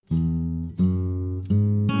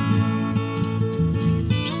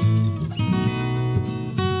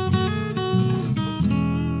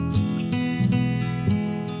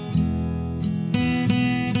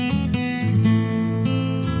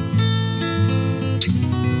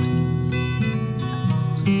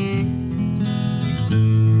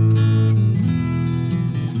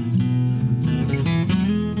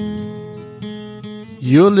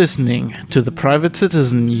You're listening to The Private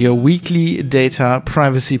Citizen, your weekly data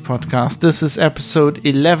privacy podcast. This is episode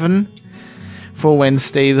 11 for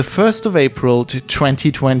Wednesday, the 1st of April to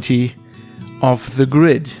 2020 of The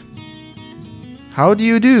Grid. How do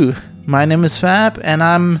you do? My name is Fab and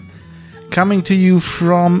I'm coming to you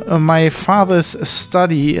from my father's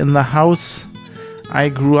study in the house I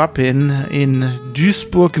grew up in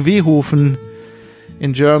Duisburg-Wehofen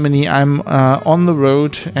in Germany. I'm on the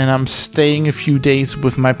road and I'm staying a few days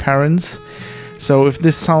with my parents. So if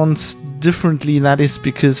this sounds differently, that is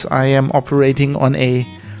because I am operating on a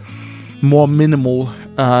more minimal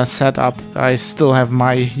setup. I still have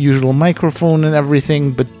my usual microphone and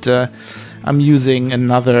everything, but I'm using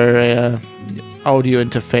another audio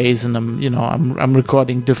interface, and I'm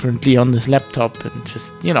recording differently on this laptop, and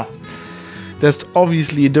just there's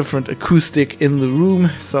obviously a different acoustic in the room,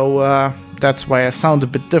 so that's why I sound a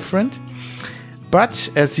bit different. But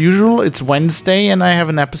as usual, it's Wednesday and I have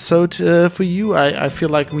an episode for you. I feel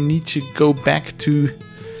like we need to go back to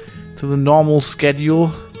the normal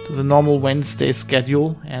schedule, to the normal Wednesday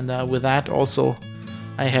schedule. And with that also,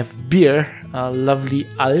 I have beer, lovely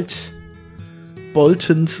Alt,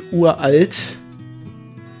 Boltons Uralt,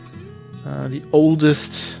 the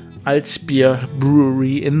oldest Altbier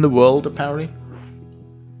brewery in the world, apparently.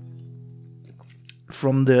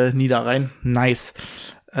 From the Niederrhein. Nice.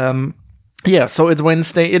 So it's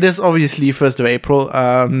Wednesday. It is obviously 1st of April.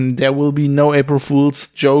 There will be no April Fool's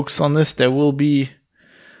jokes on this. There will be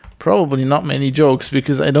probably not many jokes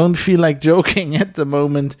because I don't feel like joking at the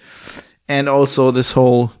moment. And also this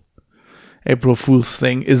whole April Fool's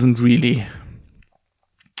thing isn't really,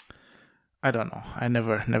 I don't know. I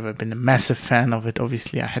never been a massive fan of it.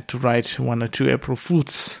 Obviously, I had to write 1 or 2 April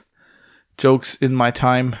Fool's jokes in my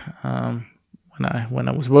time, when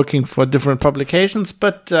I was working for different publications,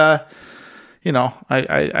 but I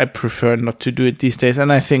prefer not to do it these days.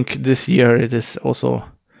 And I think this year it is also,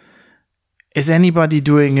 is anybody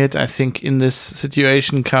doing it? I think in this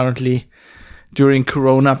situation currently during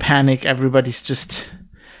Corona panic, everybody's just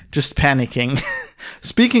panicking.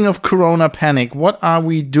 Speaking of Corona panic, what are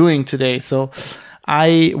we doing today? So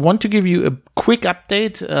I want to give you a quick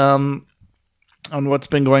update on what's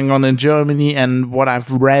been going on in Germany and what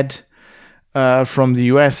I've read from the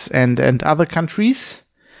US and other countries.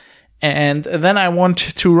 And then I want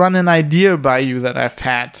to run an idea by you that I've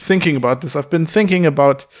had thinking about this. I've been thinking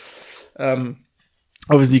about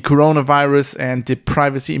obviously coronavirus and the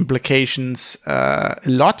privacy implications a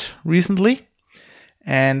lot recently.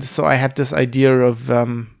 And so I had this idea of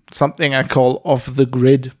something I call off the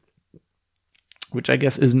grid, which I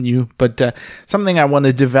guess isn't new, but something I want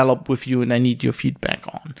to develop with you and I need your feedback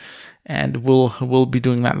on. And we'll be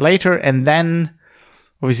doing that later. And then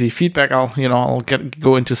obviously feedback, I'll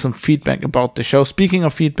go into some feedback about the show. Speaking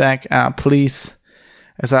of feedback, please,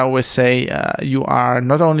 as I always say, you are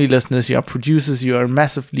not only listeners, you are producers, you are a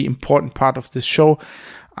massively important part of this show.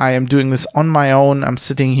 I am doing this on my own. I'm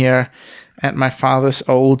sitting here at my father's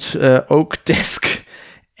old oak desk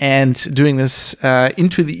and doing this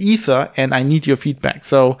into the ether, and I need your feedback.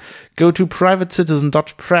 So go to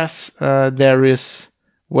privatecitizen.press. There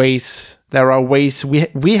are ways.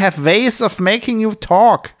 We have ways of making you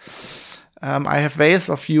talk. I have ways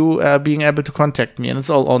of you being able to contact me, and it's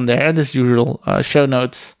all on there. As usual, show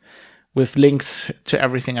notes with links to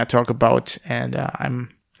everything I talk about, and I'm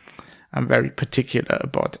very particular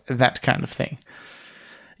about that kind of thing.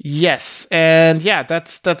 Yes, and yeah,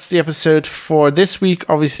 that's the episode for this week.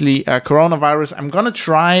 Obviously, coronavirus. I'm gonna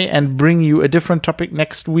try and bring you a different topic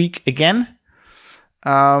next week again,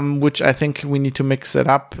 which I think we need to mix it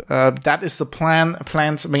up. That is the plan.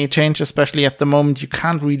 Plans may change, especially at the moment. You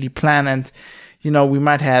can't really plan, and we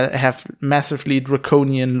might have massively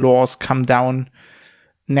draconian laws come down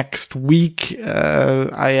next week.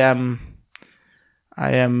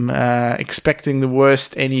 I am expecting the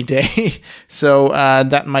worst any day, so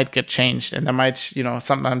that might get changed, and I might,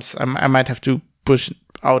 sometimes I might have to push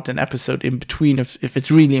out an episode in between if it's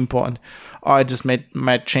really important, or I just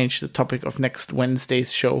might change the topic of next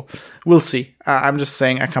Wednesday's show. We'll see. I'm just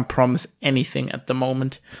saying I can't promise anything at the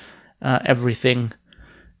moment. Everything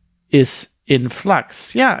is in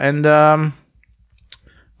flux. Yeah, and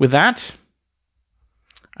with that,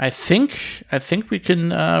 I think we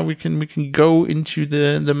can go into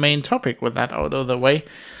the main topic with that out of the way.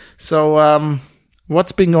 So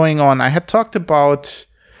what's been going on? I had talked about,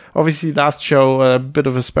 obviously last show, a bit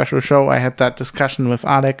of a special show. I had that discussion with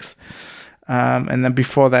Alex, and then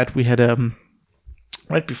before that we had a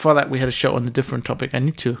show on a different topic.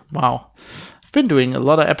 I've been doing a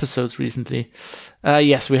lot of episodes recently.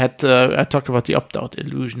 Yes, we had I talked about the opt-out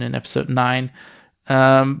illusion in episode 9.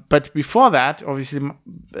 But before that, obviously,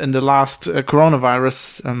 in the last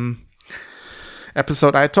coronavirus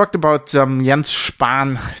episode, I talked about Jens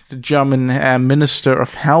Spahn, the German Minister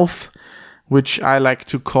of Health, which I like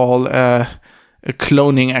to call a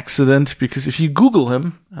cloning accident, because if you Google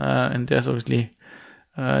him, and there's obviously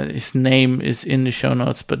his name is in the show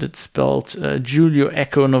notes, but it's spelled Julio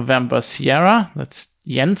Echo November Sierra. That's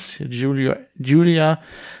Jens, Juliet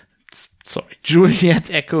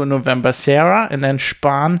Echo November Sierra, and then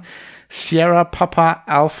Spahn, Sierra Papa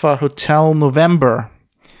Alpha Hotel November.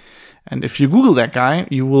 And if you Google that guy,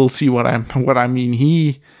 you will see what I mean.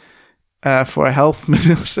 He, for a health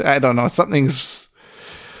minister, I don't know, something's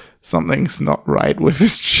not right with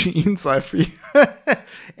his genes, I feel.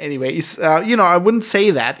 Anyways, I wouldn't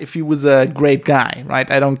say that if he was a great guy, right?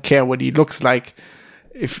 I don't care what he looks like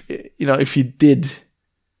if he did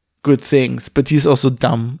good things, but he's also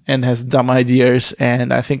dumb and has dumb ideas,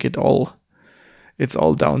 and I think it's all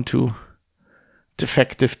down to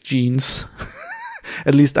defective genes.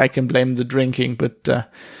 At least I can blame the drinking, but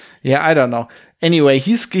I don't know. Anyway,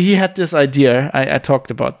 he had this idea. I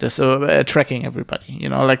talked about this, tracking everybody,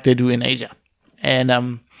 like they do in Asia,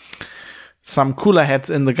 and some cooler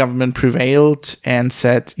heads in the government prevailed and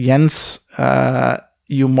said, Jens,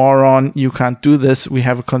 you moron, you can't do this. We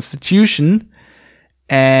have a constitution.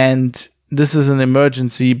 And this is an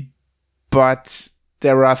emergency, but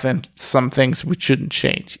there are some things we shouldn't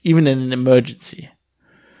change, even in an emergency.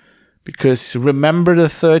 Because remember the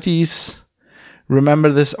 30s?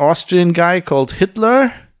 Remember this Austrian guy called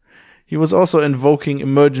Hitler? He was also invoking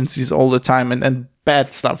emergencies all the time, and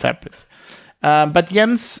bad stuff happened. But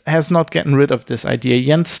Jens has not gotten rid of this idea.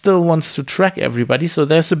 Jens still wants to track everybody, so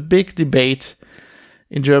there's a big debate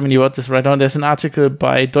in Germany about this right now. There's an article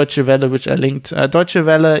by Deutsche Welle, which I linked. Deutsche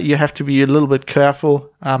Welle, you have to be a little bit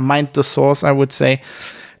careful. Mind the source, I would say.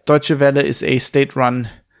 Deutsche Welle is a state-run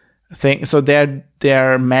thing. So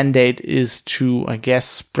their mandate is to, I guess,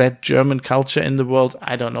 spread German culture in the world.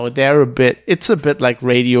 I don't know. It's a bit like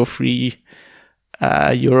Radio Free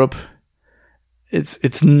Europe.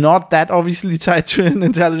 It's not that obviously tied to an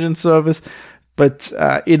intelligence service, but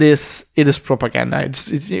it is propaganda. I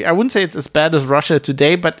wouldn't say it's as bad as Russia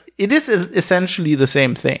today, but it is essentially the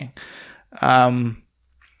same thing. The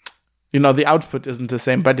output isn't the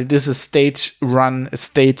same, but it is a state-run,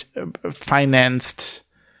 state-financed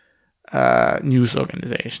news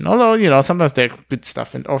organization. Although, sometimes they're good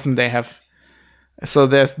stuff, and often they have. So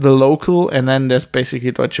there's the local, and then there's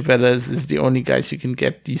basically Deutsche Welle is the only guys you can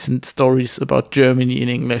get decent stories about Germany in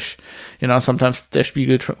English. Sometimes Der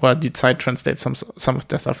Spiegel or Die Zeit translates some of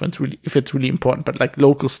their stuff if it's really important, but like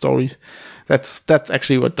local stories, that's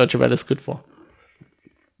actually what Deutsche Welle is good for.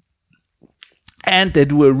 And they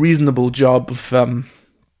do a reasonable job of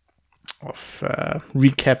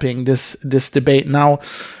recapping this debate. Now,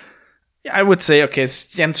 I would say, okay, it's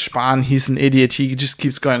Jens Spahn. He's an idiot. He just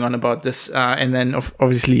keeps going on about this. And then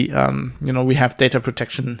obviously, we have data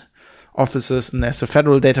protection officers, and there's a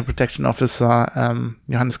federal data protection officer,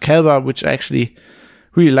 Johannes Kelber, which I actually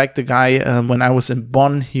really like the guy. When I was in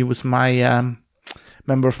Bonn, he was my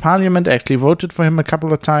member of parliament. I actually voted for him a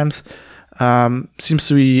couple of times. Seems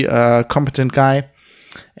to be a competent guy.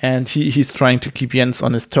 And he's trying to keep Jens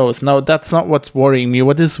on his toes. Now, that's not what's worrying me.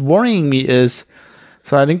 What is worrying me is,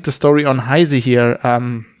 so I linked the story on Heise here.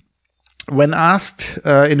 When asked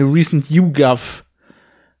in a recent YouGov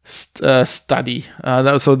study,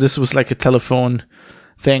 so this was like a telephone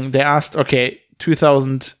thing, they asked, okay,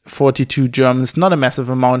 2,042 Germans, not a massive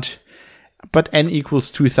amount, but N equals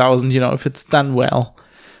 2,000, if it's done well,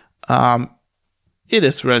 it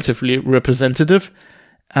is relatively representative.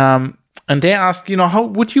 And they asked, how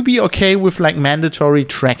would you be okay with like mandatory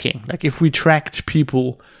tracking? Like if we tracked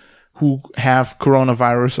people who have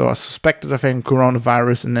coronavirus or are suspected of having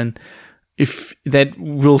coronavirus, and then if that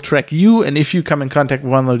will track you, and if you come in contact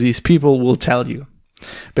with one of these people, we'll tell you.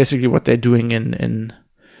 Basically what they're doing in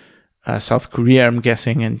South Korea, I'm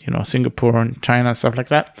guessing, and Singapore and China, stuff like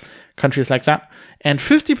that, countries like that. And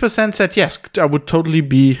 50% said yes, I would totally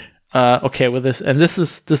be okay with this. And this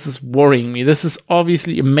is worrying me. This is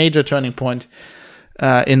obviously a major turning point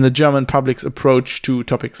in the German public's approach to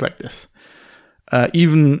topics like this.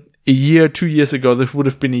 Even 2 years ago, there would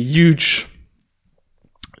have been a huge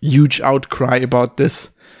outcry about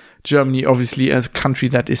this. Germany, obviously, as a country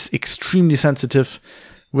that is extremely sensitive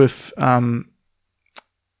with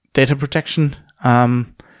data protection,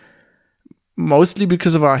 mostly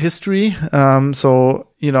because of our history.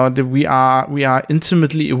 We are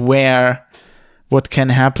intimately aware what can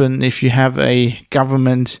happen if you have a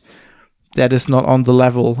government that is not on the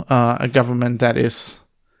level, a government that is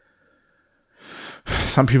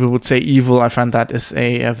some people would say evil. I find that is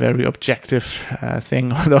a very objective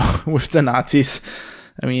thing. Although with the Nazis,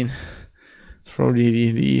 I mean, it's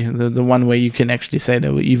probably the one way you can actually say they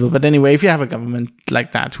were evil. But anyway, if you have a government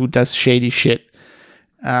like that who does shady shit,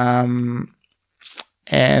 and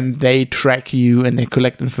they track you and they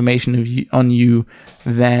collect information on you,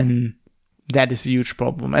 then that is a huge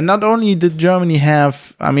problem. And not only did Germany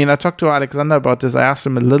have, I mean, I talked to Alexander about this. I asked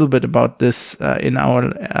him a little bit about this in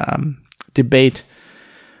our debate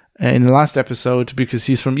in the last episode, because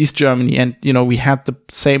he's from East Germany, and we had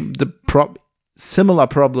similar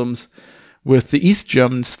problems with the East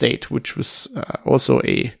German state, which was also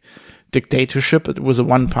a dictatorship. It was a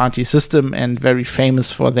one-party system and very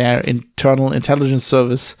famous for their internal intelligence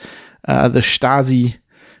service, the Stasi.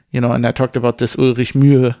 And I talked about this Ulrich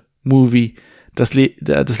Mühe movie, das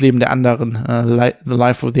Leben der anderen, The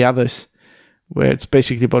Life of the Others, where it's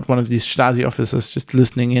basically about one of these Stasi officers just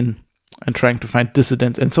listening in and trying to find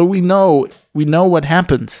dissidents. And so we know what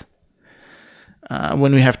happens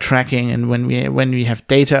when we have tracking, and when we have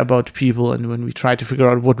data about people, and when we try to figure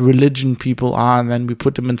out what religion people are, and then we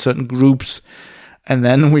put them in certain groups, and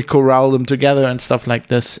then we corral them together and stuff like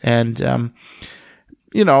this. And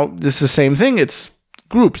this is the same thing. It's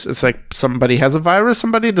groups. It's like somebody has a virus,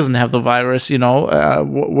 somebody doesn't have the virus.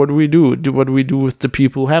 What do we do? What do we do with the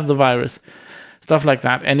people who have the virus? Stuff like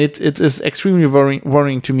that. And it is extremely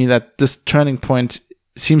worrying to me that this turning point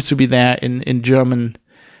seems to be there in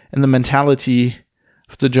the mentality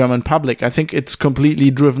of the German public. I think it's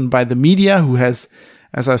completely driven by the media, who has,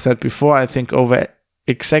 as I said before, I think over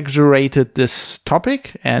exaggerated this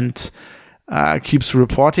topic and keeps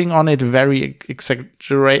reporting on it very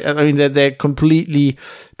exaggerated. I mean, they're completely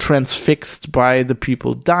transfixed by the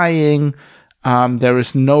people dying. There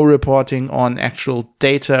is no reporting on actual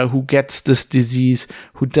data, who gets this disease,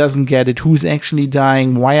 who doesn't get it, who's actually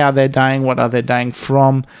dying, why are they dying, what are they dying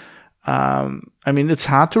from. I mean, it's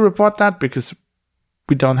hard to report that because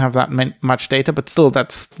we don't have that much data, but still,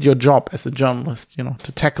 that's your job as a journalist,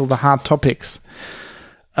 to tackle the hard topics.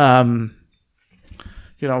 When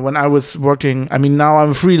I was working, I mean, now I'm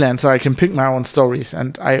a freelancer, I can pick my own stories,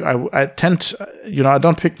 and I tend, I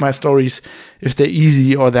don't pick my stories if they're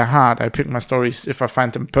easy or they're hard. I pick my stories if I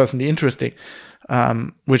find them personally interesting,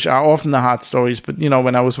 which are often the hard stories. But,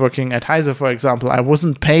 when I was working at Heise, for example, I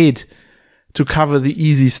wasn't paid to cover the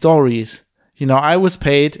easy stories. I was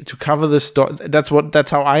paid to cover the story.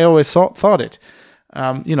 That's how I always thought it.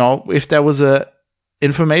 If there was a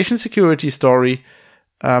information security story,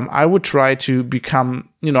 I would try to become,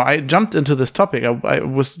 I jumped into this topic. I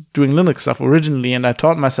was doing Linux stuff originally, and I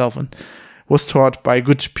taught myself and was taught by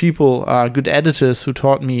good people, good editors who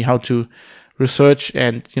taught me how to research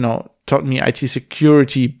and, taught me IT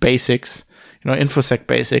security basics, InfoSec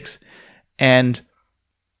basics. And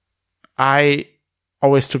I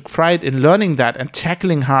always took pride in learning that and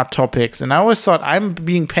tackling hard topics. And I always thought, I'm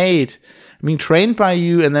being trained by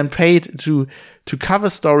you and then paid to cover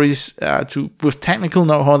stories with technical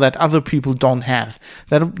know-how that other people don't have.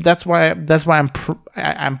 That's why I'm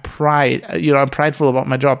prideful about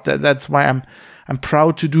my job. That's why I'm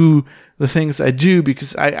proud to do the things I do,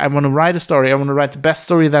 because I want to write a story. I want to write the best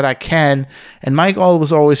story that I can. And my goal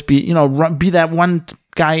was always be that one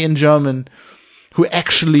guy in German who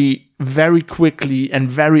actually very quickly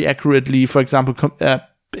and very accurately, for example,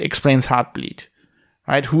 explains Heartbleed,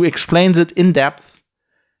 right? Who explains it in depth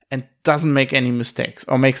and doesn't make any mistakes,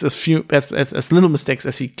 or makes as little mistakes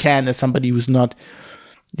as he can, as somebody who's not,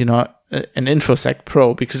 an InfoSec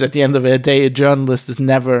pro. Because at the end of the day, a journalist is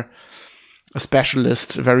never a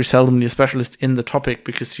specialist, very seldomly a specialist in the topic,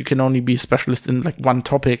 because you can only be a specialist in like one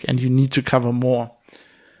topic and you need to cover more.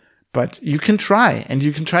 But you can try, and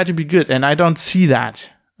you can try to be good. And I don't see that.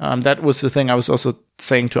 That was the thing I was also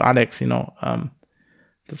saying to Alex,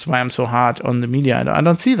 that's why I'm so hard on the media. I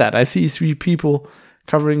don't see that. I see three people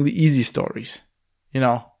covering the easy stories,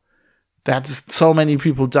 that so many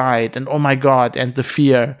people died, and oh my God, and the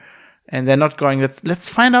fear, and they're not going, let's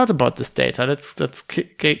find out about this data. Let's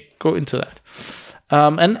go into that.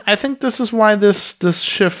 And I think this is why this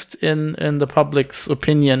shift in the public's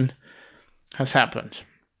opinion has happened.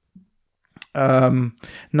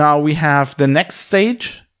 Now we have the next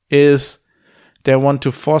stage is they want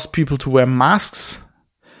to force people to wear masks.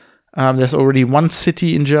 There's already one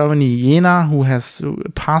city in Germany, Jena, who has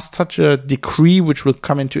passed such a decree, which will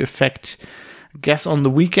come into effect, I guess, on the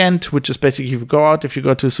weekend, which is basically if you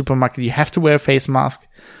go to a supermarket, you have to wear a face mask.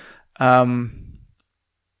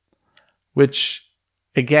 Which,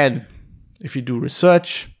 again, if you do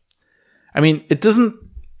research, I mean, it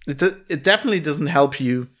definitely doesn't help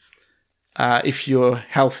you if you're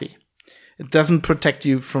healthy. it doesn't protect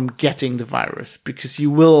you from getting the virus, because you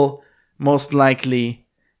will most likely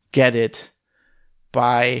get it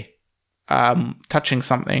by touching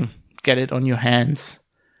something, get it on your hands,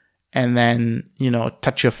 and then,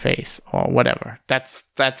 touch your face or whatever. That's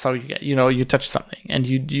how you get, you touch something and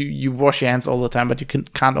you wash your hands all the time, but you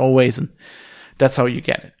can't always, and that's how you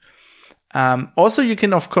get it. Also, you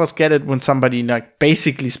can, of course, get it when somebody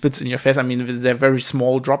basically spits in your face. I mean, they're very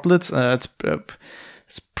small droplets. It's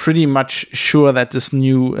pretty much sure that this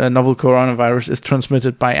new novel coronavirus is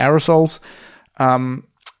transmitted by aerosols.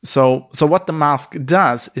 So what the mask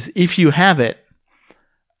does is, if you have it,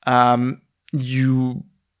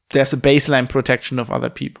 there's a baseline protection of other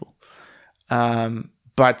people.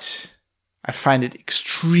 But I find it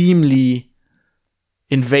extremely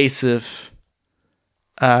invasive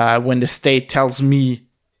when the state tells me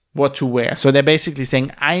what to wear. So they're basically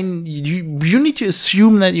saying, you need to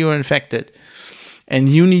assume that you're infected, and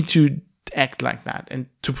you need to act like that. And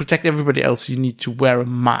to protect everybody else, you need to wear a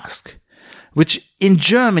mask, which in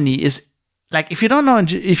Germany is like, if you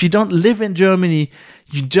don't live in Germany,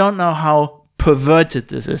 you don't know how perverted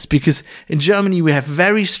this is, because in Germany we have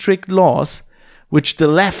very strict laws, which the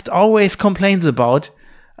left always complains about.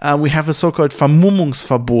 We have a so-called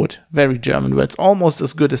Vermummungsverbot, very German word. It's almost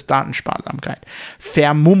as good as Datensparsamkeit.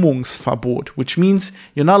 Vermummungsverbot, which means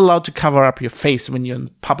you're not allowed to cover up your face when you're in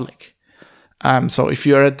public. So if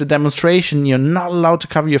you're at the demonstration, you're not allowed to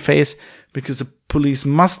cover your face, because the police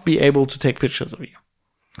must be able to take pictures of you.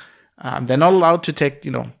 They're not allowed to take,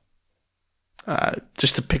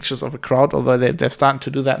 just the pictures of a crowd, although they're starting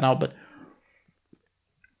to do that now, but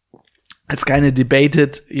it's kind of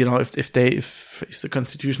debated, if the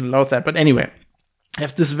Constitution allows that. But anyway, I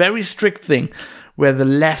have this very strict thing where the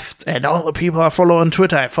left and all the people I follow on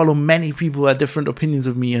Twitter, I follow many people who have different opinions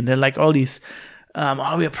of me, and they're like all these,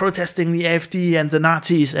 we're protesting the AfD and the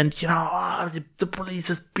Nazis, and the police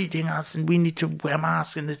is beating us, and we need to wear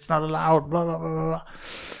masks, and it's not allowed, blah blah blah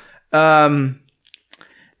blah.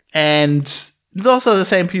 And those are the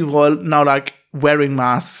same people who are now like wearing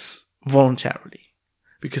masks voluntarily,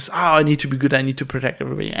 because I need to be good, I need to protect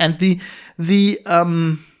everybody. And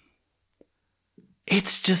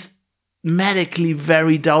it's just medically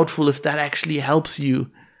very doubtful if that actually helps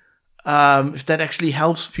you, if that actually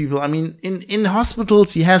helps people. I mean, in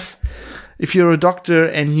hospitals, yes, if you're a doctor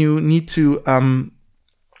and you need to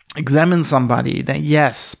examine somebody, then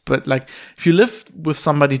yes. But like, if you live with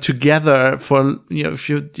somebody together for, if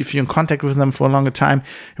you're in contact with them for a longer time,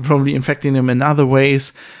 you're probably infecting them in other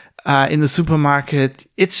ways. In the supermarket,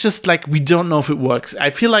 it's just like, we don't know if it works.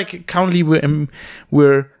 I feel like currently the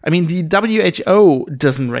WHO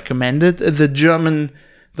doesn't recommend it.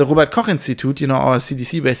 The Robert Koch Institute, our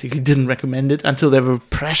CDC basically didn't recommend it until they were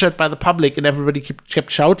pressured by the public and everybody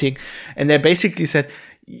kept shouting. And they basically said,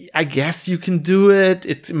 I guess you can do it.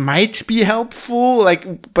 It might be helpful.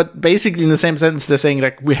 But basically in the same sentence, they're saying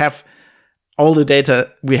like, we have all the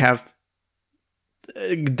data we have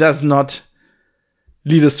does not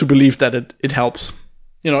lead us to believe that it helps.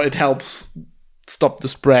 It helps stop the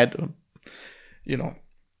spread, or,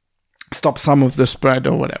 stop some of the spread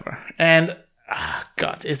or whatever. And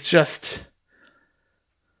God, it's just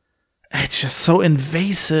so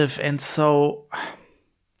invasive, and so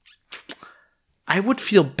I would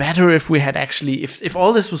feel better if we had actually, if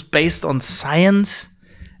all this was based on science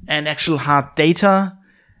and actual hard data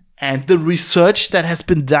and the research that has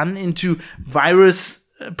been done into virus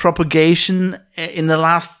propagation in the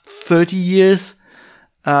last 30 years.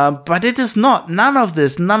 But it is not. None of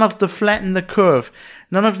this, none of the flatten the curve,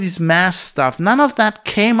 none of these mass stuff, none of that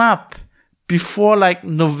came up before like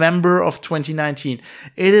November of 2019.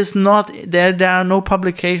 It is not, there are no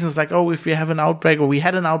publications like, if we have an outbreak or we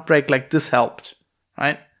had an outbreak, like this helped,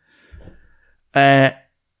 right? I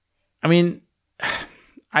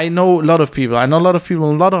know a lot of people. I know a lot of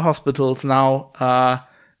people in a lot of hospitals now,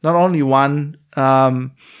 not only one.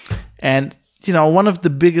 And, one of the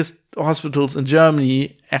biggest hospitals in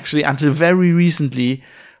Germany, actually until very recently,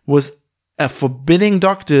 was forbidding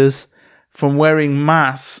doctors from wearing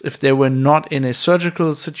masks if they were not in a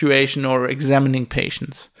surgical situation or examining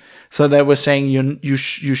patients. So they were saying you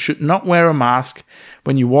should not wear a mask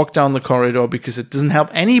when you walk down the corridor, because it doesn't help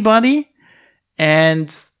anybody. And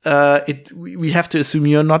we have to assume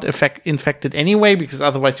you're not infected anyway, because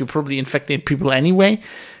otherwise you're probably infecting people anyway.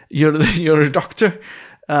 You're a doctor,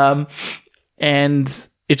 and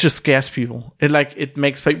it just scares people. It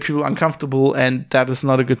makes people uncomfortable, and that is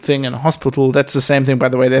not a good thing in a hospital. That's the same thing, by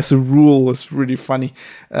the way. There's a rule. It's really funny.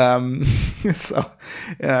 In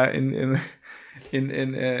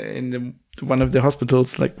one of the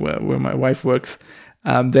hospitals, like where my wife works,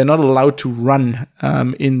 they're not allowed to run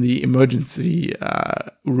in the emergency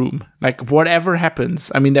room. Like whatever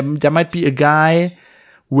happens, I mean, there might be a guy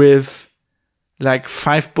with like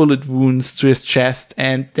 5 bullet wounds to his chest,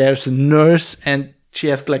 and there's a nurse, and she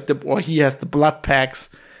has he has the blood packs,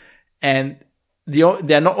 and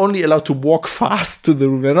they're not only allowed to walk fast to the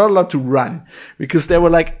room, they're not allowed to run, because they were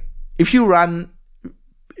like, if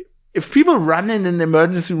people run in an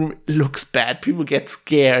emergency room, it looks bad. People get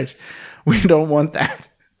scared. We don't want that.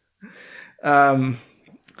 So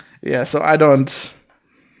I don't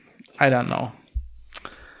know.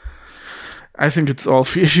 I think it's all,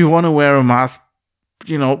 if you want to wear a mask,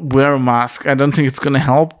 wear a mask. I don't think it's going to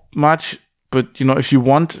help much, but if you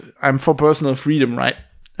want, I'm for personal freedom, right?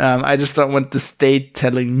 I just don't want the state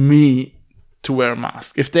telling me to wear a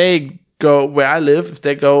mask. If they go where I live, if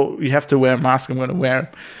they go, you have to wear a mask, I'm going to wear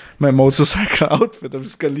my motorcycle outfit. I'm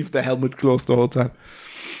just going to leave the helmet closed the whole time.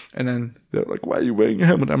 And then they're like, why are you wearing a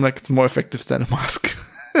helmet? I'm like, it's more effective than a mask.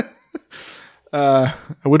 I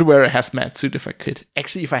would wear a hazmat suit if I could.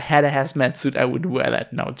 Actually, if I had a hazmat suit, I would wear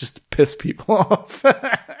that now just to piss people off.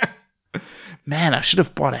 Man, I should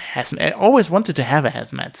have bought a hazmat. I always wanted to have a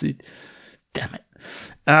hazmat suit. Damn it.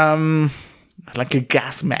 Like a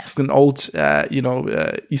gas mask, an old,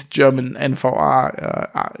 East German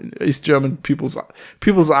NVA, East German People's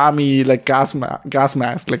Army, like gas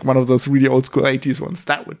mask, like one of those really old school 80s ones.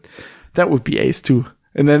 That would be ace too.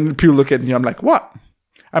 And then people look at me, I'm like, what?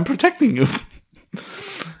 I'm protecting you.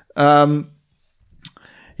 So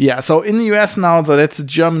in the US now, so that's a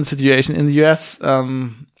German situation. In the US,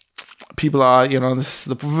 people are, this is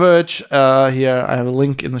the Verge, here I have a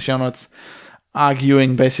link in the show notes,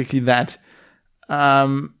 arguing basically that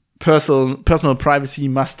personal privacy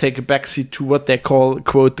must take a backseat to what they call,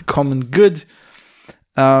 quote, the common good.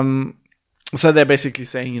 So they're basically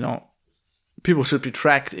saying, people should be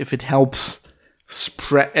tracked if it helps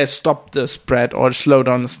stop the spread or slow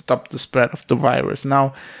down, stop the spread of the virus.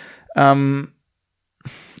 Now, I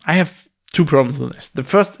have 2 problems with this. The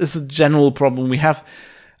first is a general problem we have,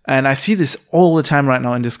 and I see this all the time right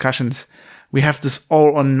now in discussions. We have this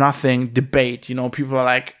all or nothing debate. People are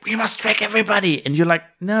like, we must track everybody. And you're like,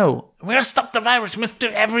 no, we must stop the virus. We must do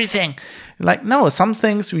everything. You're like, no, some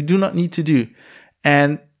things we do not need to do.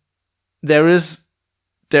 And there is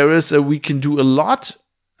we can do a lot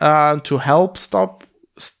to help stop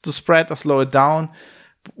the spread or slow it down.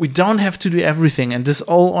 But we don't have to do everything. And this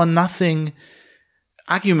all or nothing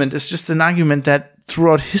argument is just an argument that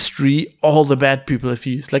throughout history, all the bad people have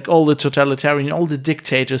used, like all the totalitarian, all the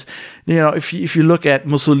dictators. If you look at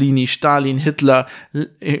Mussolini, Stalin, Hitler,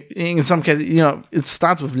 in some cases, it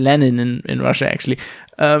starts with Lenin in Russia, actually.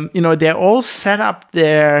 They're all set up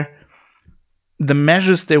the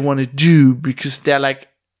measures they want to do because they're like,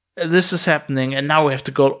 this is happening and now we have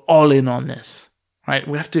to go all in on this, right?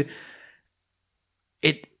 We have to,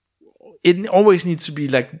 it always needs to be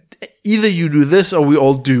like, either you do this or we're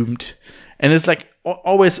all doomed. And it's like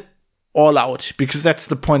always all out, because that's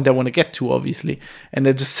the point they want to get to, obviously. And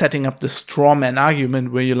they're just setting up this straw man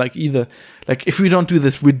argument where you're like, either, like, if we don't do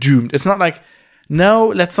this, we're doomed. It's not like, no,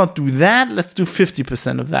 let's not do that. Let's do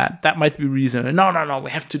 50% of that. That might be reasonable. No,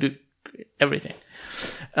 we have to do everything.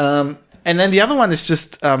 And then the other one is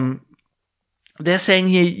just, they're saying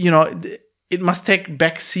here, it must take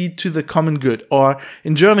backseat to the common good. Or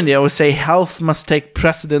in Germany, I would say health must take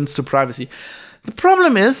precedence to privacy. The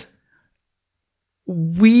problem is,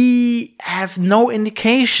 we have no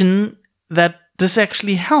indication that this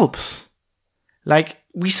actually helps. Like,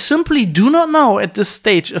 we simply do not know at this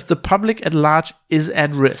stage if the public at large is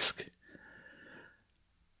at risk.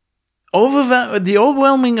 The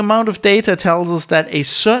overwhelming amount of data tells us that a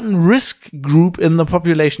certain risk group in the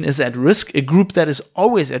population is at risk, a group that is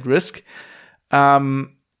always at risk,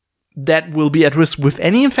 that will be at risk with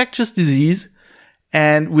any infectious disease,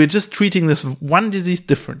 and we're just treating this one disease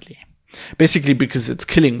differently. Basically because it's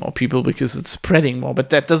killing more people, because it's spreading more. But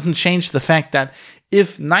that doesn't change the fact that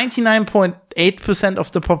if 99.8%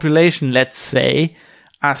 of the population, let's say,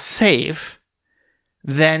 are safe,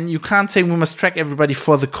 then you can't say we must track everybody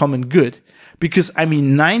for the common good. Because,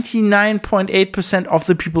 99.8% of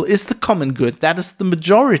the people is the common good. That is the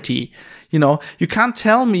majority. You can't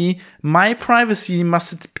tell me my privacy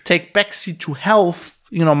must take backseat to health.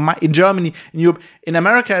 In Germany, in Europe, in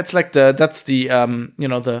America, it's like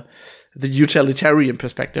the utilitarian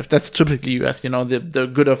perspective. That's typically US, the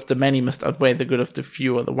good of the many must outweigh the good of the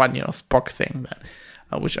few, or the one, Spock thing,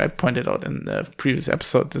 which I pointed out in the previous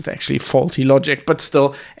episode is actually faulty logic, but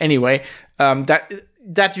still, anyway,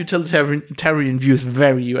 that utilitarian view is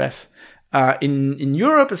very US. In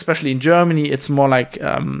Europe, especially in Germany, it's more like,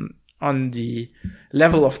 the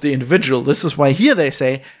level of the individual. This is why here they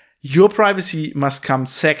say your privacy must come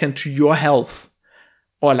second to your health,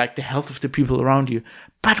 or like the health of the people around you.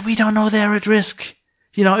 But we don't know they're at risk.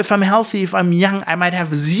 You know, if I'm healthy, if I'm young, I might have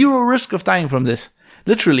zero risk of dying from this.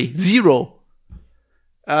 Literally, zero.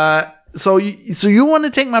 So you want to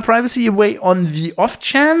take my privacy away on the off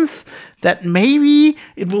chance that maybe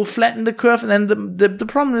it will flatten the curve. And then the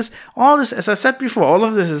problem is, all this, as I said before, all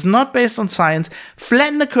of this is not based on science.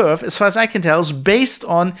 Flatten the curve, as far as I can tell, is based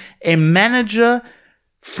on a manager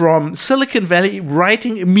from Silicon Valley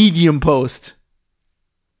writing a Medium post.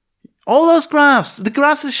 All those graphs, the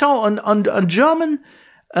graphs that show on German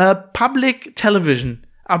public television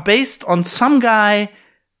are based on some guy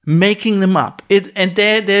making them up.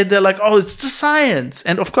 They're like, oh, it's just science.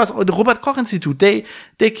 And of course, the Robert Koch Institute,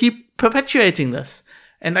 they keep perpetuating this.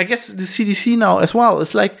 And I guess the CDC now as well.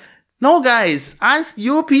 It's like, no, guys, ask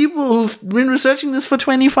your people who've been researching this for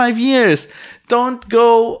 25 years. Don't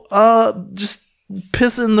go, just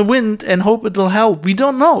piss in the wind and hope it'll help. We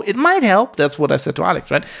don't know. It might help. That's what I said to Alex,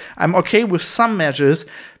 right? I'm okay with some measures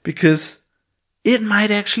because it might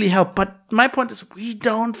actually help. But my point is, we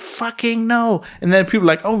don't fucking know. And then people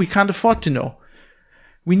are like, oh, we can't afford to know.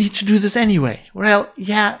 We need to do this anyway. Well,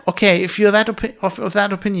 yeah, okay. If you're of that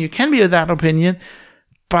opinion, you can be of that opinion.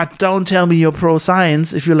 But don't tell me you're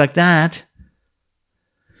pro-science if you're like that.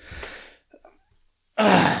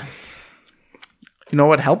 You know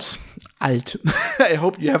what helps? Alt. I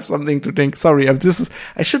hope you have something to drink. Sorry, I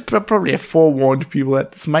should probably have forewarned people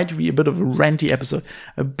that this might be a bit of a ranty episode.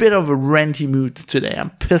 A bit of a ranty mood today.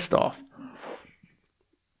 I'm pissed off.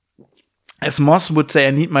 As Moss would say,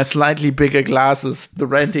 I need my slightly bigger glasses. The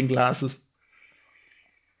ranting glasses.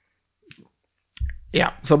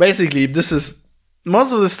 Yeah, so basically,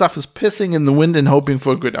 most of this stuff is pissing in the wind and hoping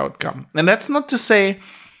for a good outcome. And that's not to say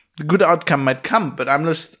the good outcome might come, but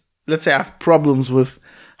let's say I have problems with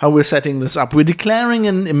how we're setting this up. We're declaring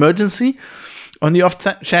an emergency on the off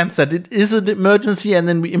chance that it is an emergency, and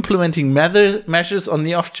then we're implementing measures on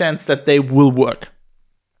the off chance that they will work.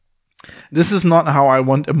 This is not how I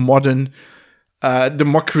want a modern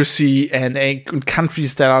democracy and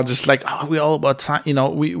countries that are just like, oh, we're all about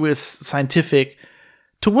we're scientific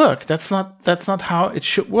to work. That's not how it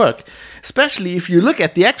should work. Especially if you look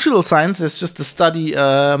at the actual science. There's just a study.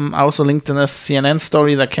 I also linked in a CNN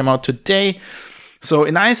story that came out today. So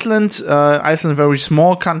in Iceland, a very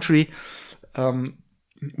small country,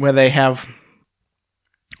 where they have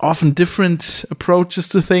often different approaches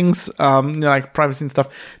to things, like privacy and stuff.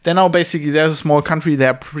 They're now basically, there's a small country,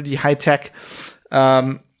 they're pretty high tech.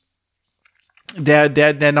 They're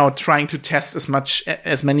now trying to test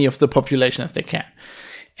as many of the population as they can.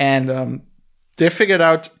 And, they figured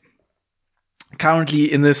out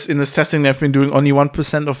currently in this testing they've been doing, only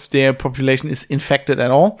 1% of their population is infected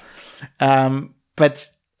at all. But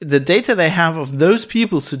the data they have of those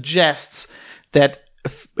people suggests that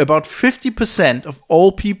about 50% of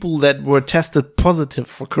all people that were tested positive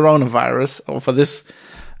for coronavirus, or for this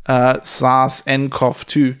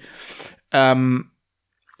SARS-CoV-2,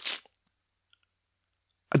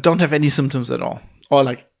 don't have any symptoms at all, or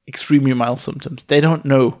like extremely mild symptoms. They don't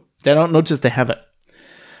know. They don't notice they have it.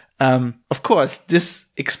 Of course, this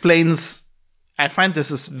explains. I find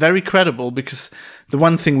this is very credible because the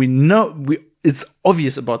one thing we know, it's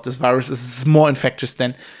obvious about this virus is it's more infectious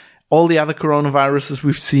than all the other coronaviruses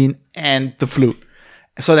we've seen and the flu.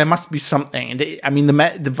 So there must be something.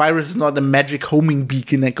 The virus is not a magic homing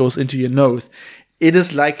beacon that goes into your nose. It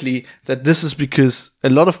is likely that this is because a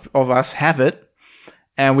lot of us have it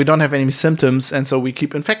and we don't have any symptoms, and so we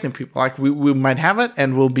keep infecting people. Like we might have it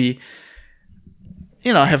and we'll be,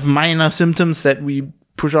 have minor symptoms that we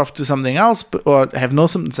push off to something else, or have no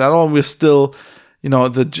symptoms at all. We're still,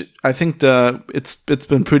 I think it's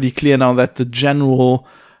been pretty clear now that the general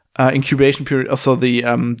incubation period, also the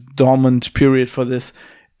dormant period for this,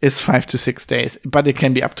 is 5 to 6 days, but it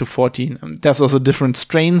can be up to 14. There's also different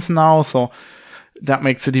strains now, so that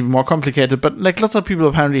makes it even more complicated. But like lots of people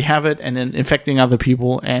apparently have it and then infecting other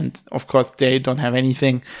people, and of course they don't have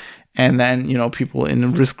anything, and then people in a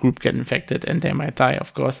risk group get infected and they might die,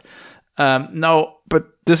 of course. But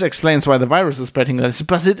this explains why the virus is spreading this.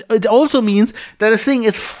 But it also means that the thing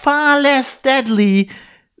is far less deadly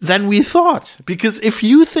than we thought. Because if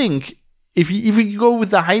you go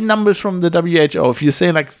with the high numbers from the WHO, if you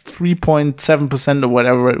say like 3.7% or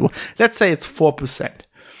whatever, let's say it's 4%.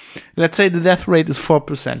 Let's say the death rate is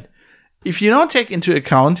 4%. If you don't take into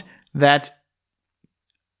account that,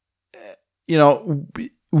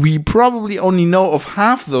 we probably only know of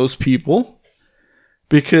half those people,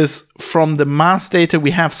 because from the mass data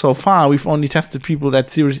we have so far, we've only tested people that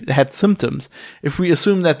seriously had symptoms. If we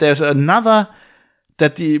assume that there's that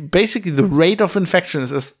basically the rate of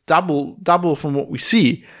infections is double from what we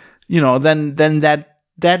see, then that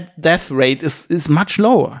death rate is much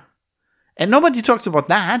lower. And nobody talks about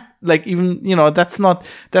that. Like, even, that's not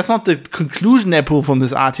the conclusion they pull from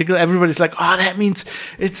this article. Everybody's like, oh, that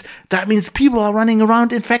means people are running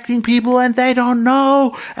around infecting people and they don't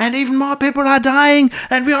know. And even more people are dying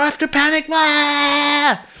and we have to panic.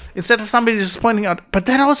 Blah! Instead of somebody just pointing out. But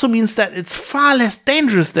that also means that it's far less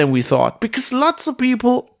dangerous than we thought, because lots of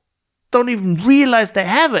people don't even realize they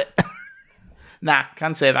have it. Nah,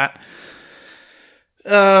 can't say that.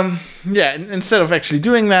 Instead of actually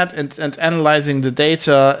doing that and analyzing the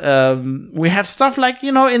data, we have stuff like,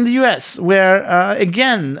 in the US, where,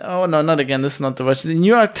 this is not the version. The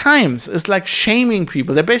New York Times is like shaming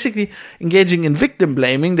people. They're basically engaging in victim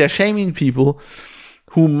blaming. They're shaming people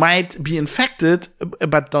who might be infected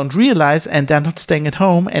but don't realize, and they're not staying at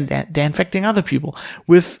home, and they're infecting other people.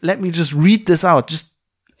 Let me just read this out. Just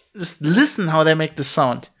listen how they make this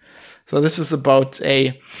sound. So this is about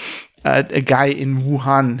a guy in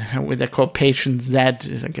Wuhan, where they're called Patient Z.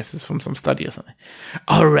 I guess it's from some study or something.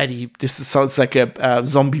 Sounds like a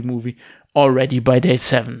zombie movie. Already by day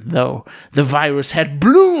 7, though, the virus had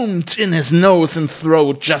bloomed in his nose and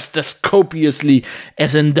throat just as copiously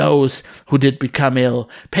as in those who did become ill.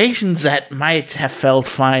 Patient Z might have felt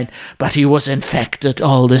fine, but he was infected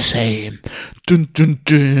all the same. Dun, dun,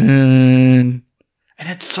 dun. And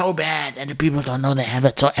it's so bad, and the people don't know they have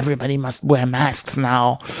it, so everybody must wear masks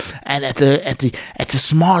now. And at the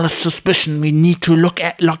smallest suspicion, we need to lock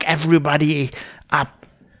everybody up.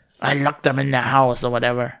 I lock them in their house or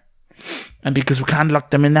whatever. And because we can't lock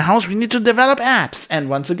them in the house, we need to develop apps. And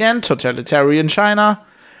once again, totalitarian China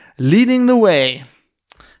leading the way.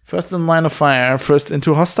 First in line of fire, first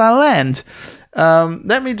into hostile land.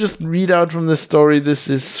 Let me just read out from this story. This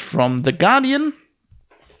is from The Guardian.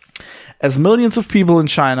 As millions of people in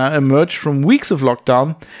China emerge from weeks of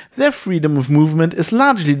lockdown, their freedom of movement is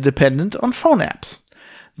largely dependent on phone apps.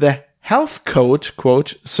 The Health Code,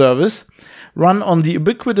 quote, service, run on the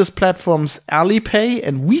ubiquitous platforms Alipay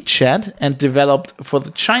and WeChat and developed for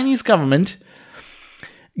the Chinese government,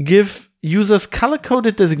 give users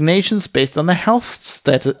color-coded designations based on their health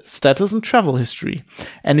status and travel history,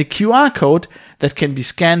 and a QR code that can be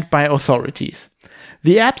scanned by authorities.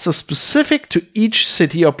 The apps are specific to each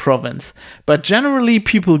city or province, but generally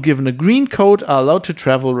people given a green code are allowed to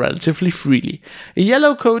travel relatively freely. A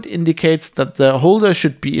yellow code indicates that the holder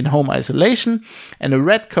should be in home isolation, and a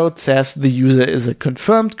red code says the user is a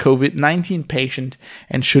confirmed COVID-19 patient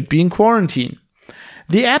and should be in quarantine.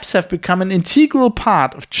 The apps have become an integral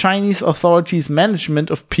part of Chinese authorities' management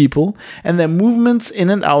of people and their movements in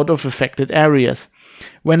and out of affected areas.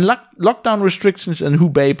 When lockdown restrictions in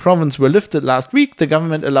Hubei province were lifted last week, the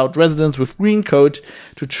government allowed residents with green code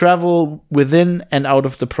to travel within and out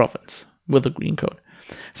of the province with a green code.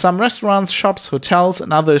 Some restaurants, shops, hotels,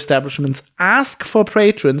 and other establishments ask for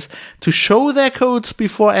patrons to show their codes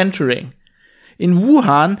before entering. In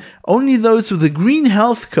Wuhan, only those with a green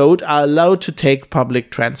health code are allowed to take public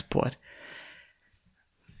transport.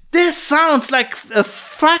 This sounds like a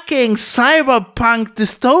fucking cyberpunk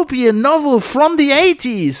dystopian novel from the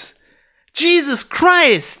 80s. Jesus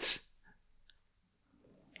Christ.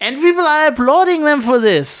 And people are applauding them for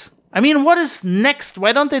this. I mean, what is next?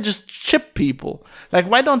 Why don't they just chip people? Like,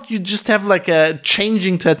 why don't you just have like a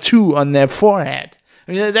changing tattoo on their forehead?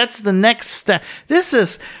 I mean, that's the next step. This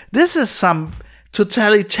is some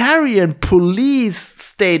totalitarian police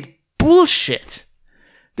state bullshit.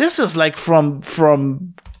 This is like from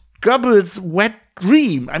Goebbels' wet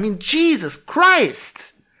dream. I mean, Jesus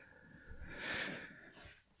Christ.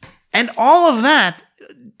 And all of that,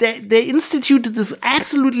 they instituted this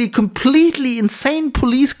absolutely, completely insane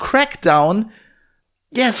police crackdown.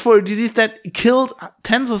 Yes, for a disease that killed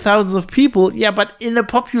tens of thousands of people. Yeah, but in a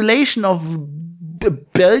population of a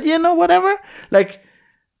billion or whatever? Like,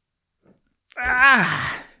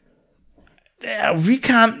 we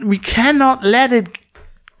cannot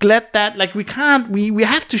let that, like, we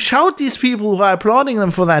have to shout these people who are applauding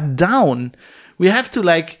them for that down. We have to,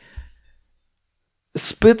 like,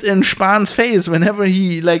 spit in Spahn's face whenever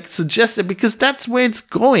he, like, suggests it, because that's where it's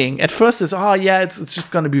going. At first it's, it's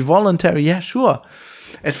just going to be voluntary. Yeah, sure.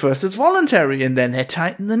 At first it's voluntary, and then they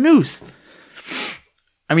tighten the noose.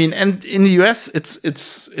 I mean, and in the US,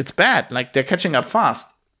 it's bad. Like, they're catching up fast.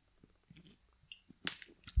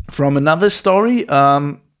 From another story,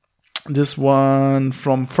 this one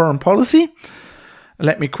from Foreign Policy.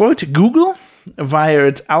 Let me quote, Google, via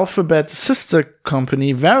its Alphabet sister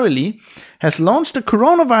company Verily, has launched a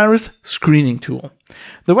coronavirus screening tool.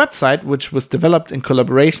 The website, which was developed in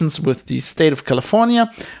collaborations with the state of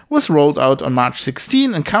California, was rolled out on March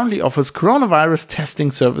 16 and currently offers coronavirus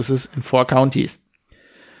testing services in 4 counties.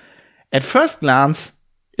 At first glance,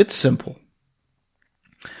 it's simple.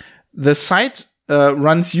 The site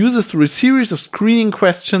runs users through a series of screening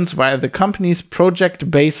questions via the company's Project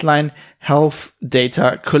Baseline Health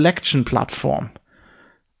Data Collection platform.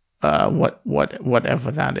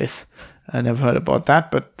 Whatever that is. I never heard about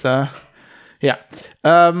that, but yeah.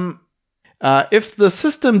 If the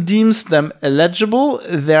system deems them eligible,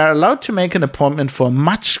 they are allowed to make an appointment for a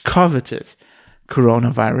much coveted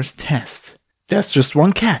coronavirus test. There's just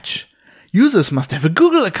one catch. Users must have a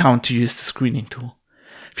Google account to use the screening tool.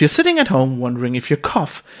 If you're sitting at home wondering if your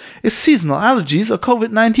cough is seasonal allergies or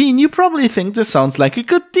COVID-19, you probably think this sounds like a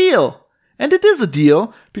good deal. And it is a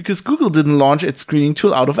deal because Google didn't launch its screening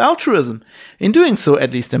tool out of altruism. In doing so,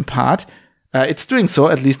 at least in part,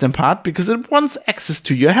 because it wants access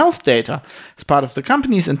to your health data as part of the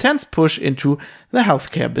company's intense push into the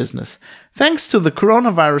healthcare business. Thanks to the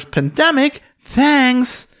coronavirus pandemic,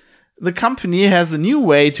 the company has a new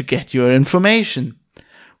way to get your information.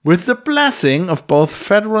 With the blessing of both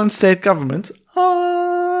federal and state governments,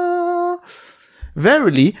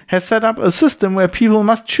 Verily has set up a system where people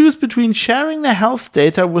must choose between sharing their health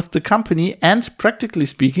data with the company and, practically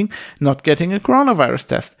speaking, not getting a coronavirus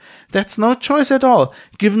test. That's no choice at all,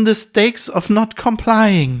 given the stakes of not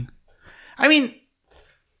complying. I mean,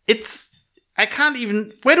 I can't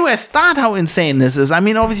even, where do I start how insane this is? I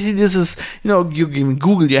mean, obviously this is, you can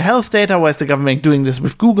Google your health data, why is the government doing this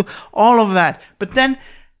with Google? All of that. But then,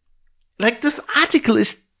 this article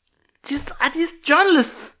is just, these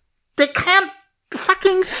journalists, they can't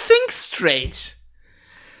fucking think straight.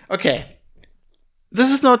 Okay.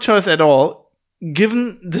 This is no choice at all,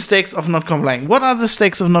 given the stakes of not complying. What are the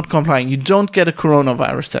stakes of not complying? You don't get a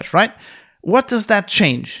coronavirus test, right? What does that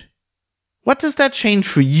change? What does that change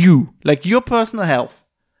for you? Your personal health.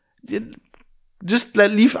 Just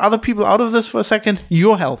leave other people out of this for a second.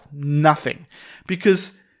 Your health, nothing.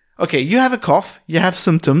 Because, okay, you have a cough, you have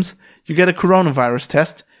symptoms, you get a coronavirus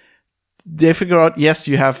test. They figure out, yes,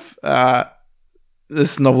 you have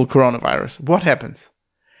this novel coronavirus. What happens?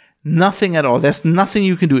 Nothing at all. There's nothing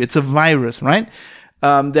you can do. It's a virus, right?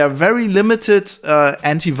 There are very limited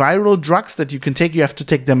antiviral drugs that you can take. You have to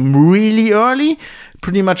take them really early,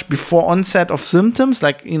 pretty much before onset of symptoms.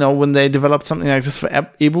 When they develop something like this for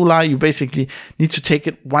Ebola, you basically need to take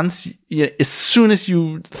it once, as soon as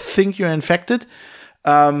you think you're infected.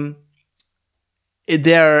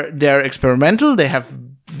 They're experimental. They have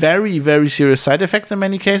very, very serious side effects in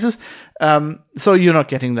many cases. So you're not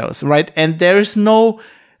getting those, right? And there is no,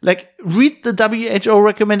 read the WHO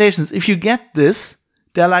recommendations. If you get this,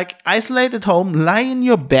 they're isolate at home, lie in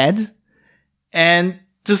your bed, and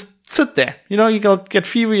just sit there. You get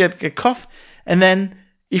fever, you get cough, and then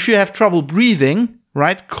if you have trouble breathing,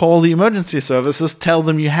 right, call the emergency services, tell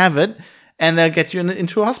them you have it, and they'll get you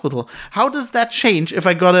into a hospital. How does that change if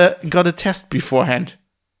I got a test beforehand?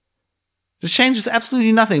 It changes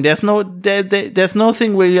absolutely nothing. There's no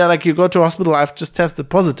thing where you're you go to a hospital, I've just tested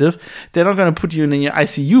positive. They're not going to put you in your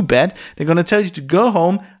ICU bed. They're going to tell you to go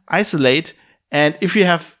home, isolate, and if you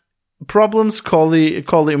have problems, call the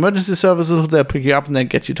emergency services, they'll pick you up and then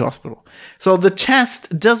get you to hospital. So the test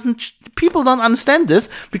people don't understand this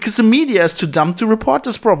because the media is too dumb to report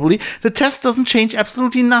this properly. The test doesn't change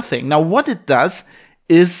absolutely nothing. Now, what it does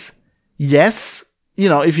is, yes,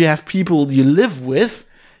 if you have people you live with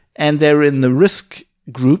and they're in the risk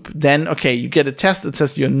group, then, okay, you get a test that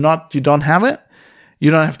says you don't have it.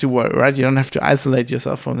 You don't have to worry, right? You don't have to isolate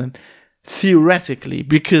yourself from them. Theoretically,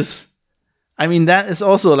 because that is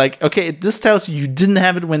also okay, this tells you didn't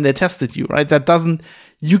have it when they tested you, right? That doesn't,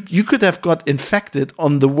 you could have got infected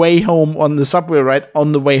on the way home on the subway, right?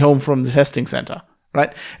 On the way home from the testing center,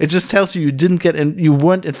 right? It just tells you you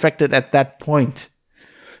weren't infected at that point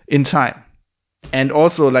in time. And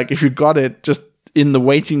also, if you got it just in the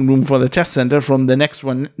waiting room for the test center from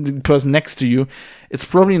the person next to you, it's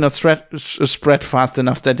probably not spread fast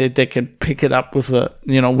enough that they can pick it up with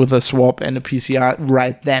a swab and a PCR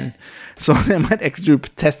right then. So they might actually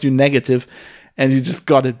test you negative and you just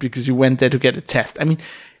got it because you went there to get a test.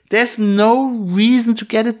 There's no reason to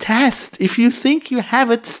get a test. If you think you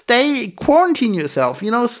have it, quarantine yourself,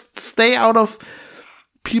 stay out of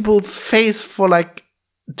people's face for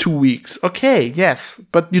 2 weeks. Okay, yes,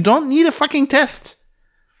 but you don't need a fucking test.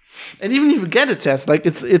 And even if you get a test,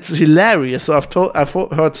 it's hilarious. So I've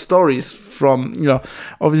heard stories from,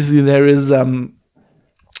 obviously there is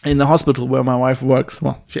in the hospital where my wife works.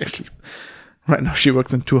 Well, she actually Right now she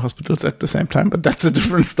works in 2 hospitals at the same time, but that's a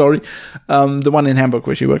different story. The one in Hamburg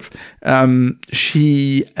where she works,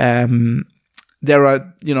 there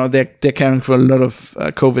are, they're caring for a lot of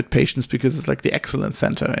COVID patients because it's like the excellence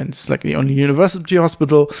center, and it's like the only university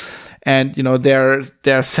hospital, and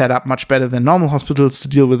they're set up much better than normal hospitals to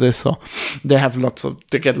deal with this, so they get lots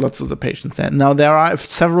of the patients there. Now there are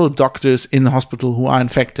several doctors in the hospital who are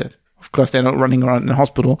infected. Of course, they're not running around in the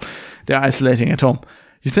hospital; they're isolating at home.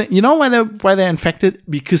 Why they're infected?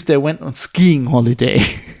 Because they went on skiing holiday.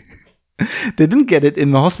 They didn't get it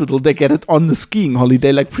in the hospital. They get it on the skiing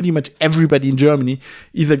holiday. Like pretty much everybody in Germany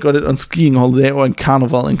either got it on skiing holiday or in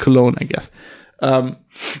Carnival in Cologne, I guess.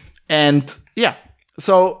 And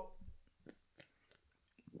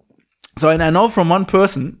I know from one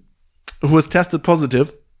person who was tested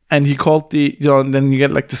positive, and he called and then you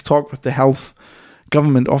get like this talk with the health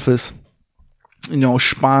government office,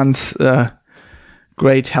 Spahn's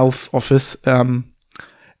great health office,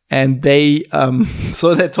 and they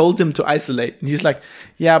told him to isolate. And he's like,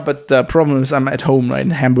 yeah, but the problem is I'm at home, right? In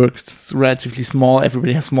Hamburg, it's relatively small.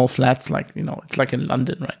 Everybody has small flats. Like, it's like in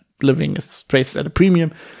London, right? Living is priced at a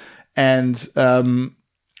premium, and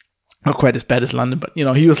not quite as bad as London. But,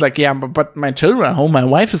 he was like, yeah, but my children are home. My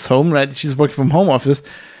wife is home, right? She's working from home office.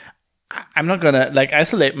 I'm not going to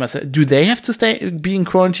isolate myself. Do they have to be in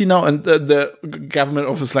quarantine now? And the government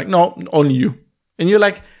office like, no, only you. And you're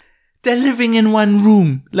like, they're living in one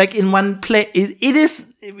room, like in one place. It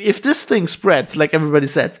is, if this thing spreads, like everybody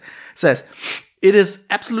says, it is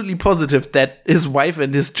absolutely positive that his wife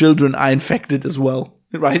and his children are infected as well,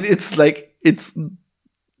 right? It's like, it's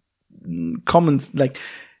common, like,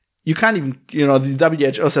 you can't even,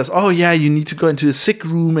 the WHO says, oh yeah, you need to go into a sick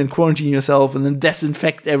room and quarantine yourself and then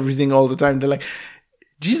disinfect everything all the time. They're like,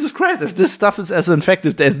 Jesus Christ, if this stuff is as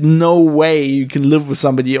infective, there's no way you can live with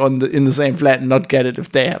somebody in the same flat and not get it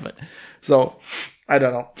if they have it. So, I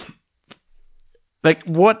don't know. Like,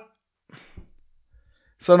 what?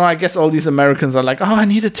 So now I guess all these Americans are like, oh, I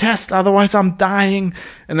need a test, otherwise I'm dying.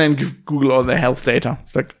 And then give Google all their health data.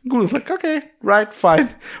 It's like, Google's like, okay, right, fine.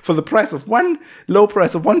 For the low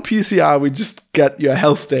price of one PCR, we just get your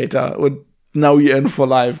health data. And now you're in for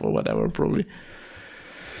life or whatever, probably.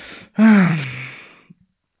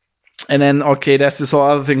 And then, okay, there's this whole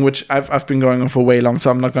other thing, which I've been going on for way long,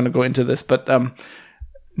 so I'm not going to go into this, but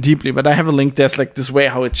deeply. But I have a link. There's like this way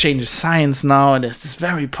how it changes science now, and there's this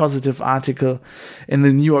very positive article in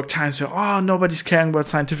the New York Times where, nobody's caring about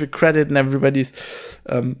scientific credit and everybody's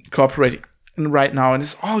cooperating right now, and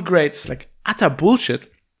it's all great. It's like utter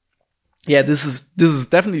bullshit. Yeah, this is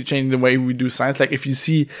definitely changing the way we do science. Like if you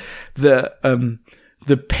see the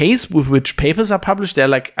pace with which papers are published,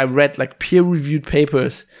 I read like peer-reviewed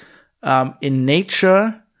papers in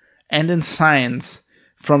Nature and in Science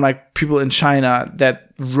from like people in China that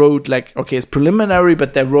wrote like, okay, it's preliminary,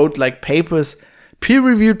 but they wrote like papers,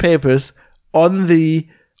 peer-reviewed papers on the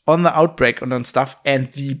outbreak and on stuff,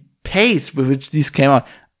 and the pace with which these came out.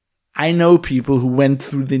 I know people who went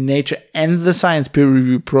through the Nature and the Science peer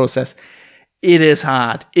review process. It is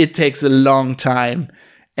hard. It takes a long time.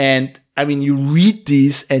 And I mean, you read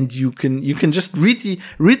these and you can just read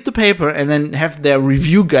the paper and then have their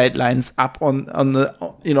review guidelines up on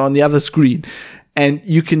the other screen. And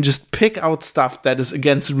you can just pick out stuff that is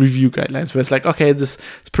against review guidelines, where it's like, okay, this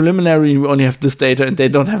is preliminary, we only have this data, and they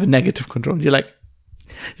don't have a negative control. You're like,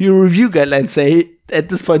 your review guidelines say at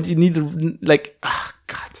this point you need to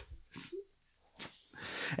God.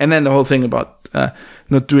 And then the whole thing about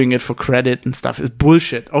not doing it for credit and stuff is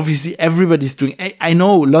bullshit. Obviously, everybody's doing. I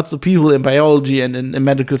know lots of people in biology and in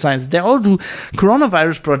medical science. They all do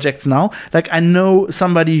coronavirus projects now. Like I know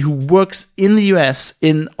somebody who works in the US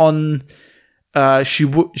she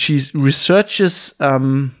researches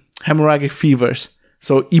hemorrhagic fevers,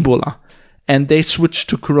 so Ebola, and they switched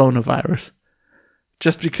to coronavirus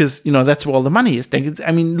just because that's where all the money is.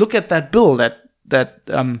 I mean, look at that bill that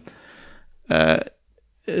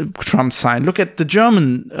Trump signed. Look at the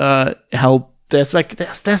German help. There's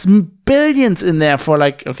billions in there for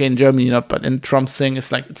in Germany not, but in Trump's thing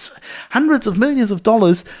it's hundreds of millions of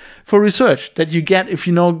dollars for research that you get if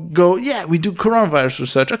we do coronavirus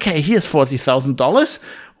research. Okay, here's $40,000.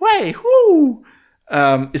 Way, whoo!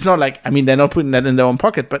 It's not like, they're not putting that in their own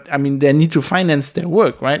pocket, but they need to finance their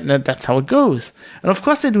work, right? And that's how it goes. And of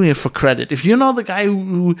course they're doing it for credit. If you know the guy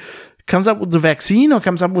who comes up with the vaccine or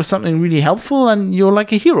comes up with something really helpful and you're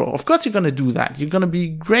like a hero, of course you're going to do that. You're going to be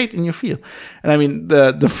great in your field. And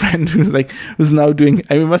the friend who's now doing,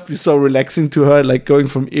 it must be so relaxing to her, like going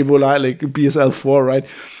from Ebola, like BSL-4, right?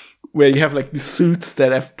 Where you have like these suits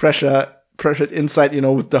that have pressured inside,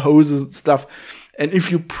 with the hoses and stuff. And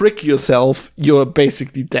if you prick yourself, you're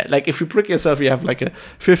basically dead. Like, if you prick yourself, you have like a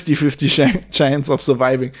 50-50 chance of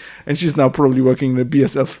surviving. And she's now probably working in a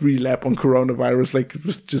BSL-3 lab on coronavirus, like, it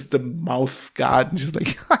was just a mouth guard. And she's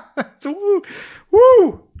like,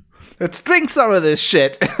 woo, let's drink some of this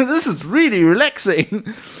shit. This is really relaxing.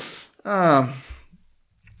 And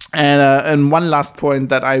one last point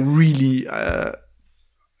that I really, I'm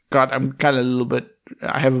kind of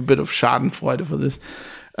I have a bit of schadenfreude for this.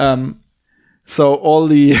 So all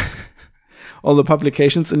the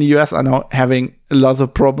publications in the US are now having a lot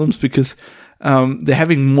of problems because they're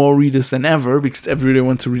having more readers than ever because everybody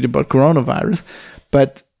wants to read about coronavirus,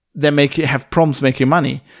 but they have problems making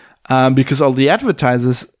money because all the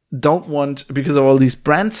advertisers don't want, because of all these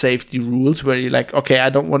brand safety rules where you're like, okay, I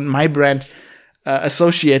don't want my brand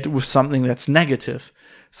associated with something that's negative.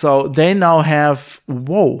 So they now have,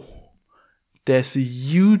 there's a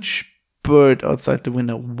huge bird outside the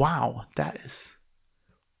window. Wow, that is,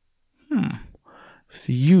 it's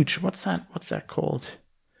huge. What's that called?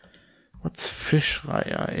 What's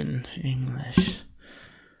Fischreier in English?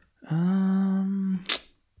 Oh,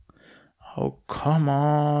 come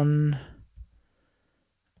on,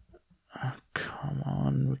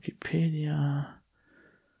 Wikipedia.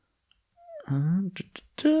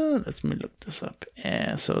 Let me look this up.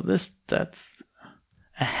 So that's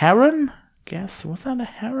a heron? Guess, was that a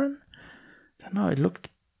heron? I don't know, it looked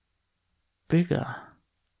bigger.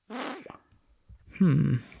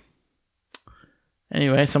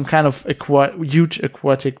 Anyway, some kind of huge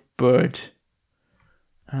aquatic bird.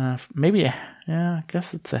 Maybe, I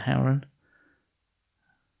guess it's a heron.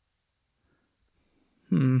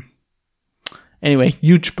 Anyway,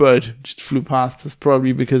 huge bird just flew past us,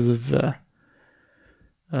 probably because of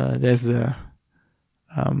there's a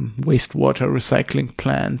wastewater recycling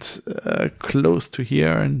plant close to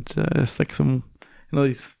here, and there's like some,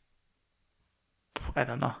 these, I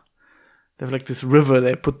don't know, they have like this river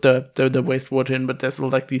they put the wastewater in, but there's all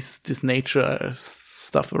like this nature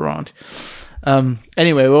stuff around.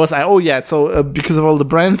 Anyway, where was I? Oh yeah, so because of all the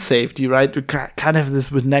brand safety, right, we can't have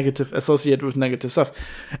this associated with negative stuff,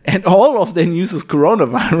 and all of their news is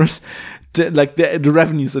coronavirus. The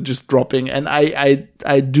revenues are just dropping, and I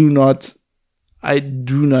do not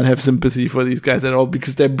have sympathy for these guys at all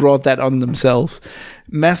because they brought that on themselves.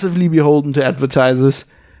 Massively beholden to advertisers.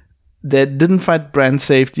 They didn't fight brand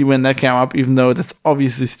safety when that came up, even though that's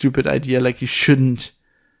obviously a stupid idea. Like, you shouldn't.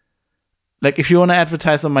 Like, if you want to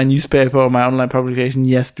advertise on my newspaper or my online publication,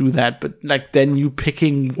 yes, do that. But, like, then you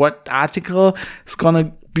picking what article is going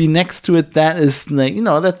to be next to it, that is, like,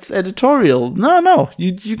 that's editorial. No.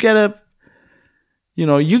 You get an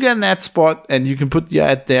ad spot and you can put your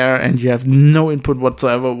ad there and you have no input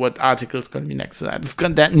whatsoever what article is going to be next to that.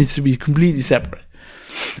 That needs to be completely separate.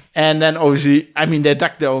 And then, obviously, they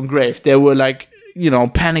dug their own grave. They were like,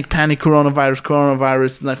 panic,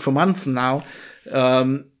 coronavirus, like, for months now.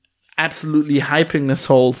 Absolutely hyping this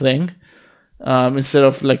whole thing instead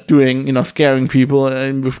of like doing, scaring people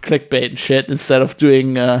with clickbait and shit, instead of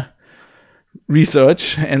doing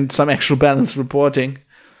research and some actual balanced reporting.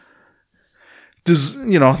 This,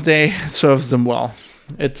 they serves them well.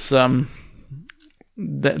 It's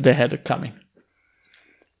they had it coming,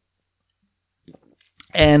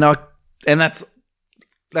 and that's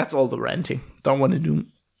all the ranting. Don't want to do.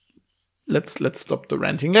 Let's stop the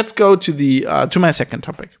ranting. Let's go to the to my second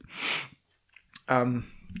topic.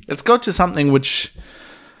 Let's go to something which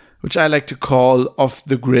I like to call off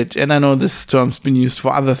the grid. And I know this term's been used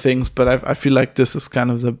for other things, but I feel like this is kind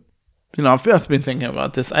of the, I've been thinking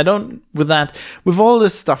about this. With all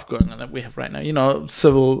this stuff going on that we have right now,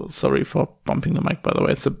 sorry for bumping the mic, by the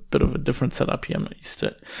way. It's a bit of a different setup here. I'm not used to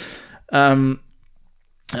it.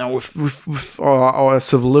 With our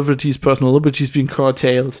civil liberties, personal liberties being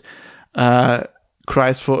curtailed,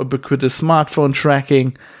 cries for ubiquitous smartphone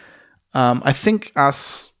tracking. I think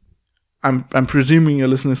I'm presuming you're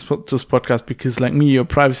listening to this podcast because, like me, you're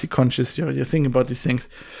privacy conscious. You're thinking about these things.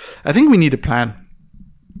 I think we need a plan,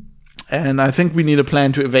 and I think we need a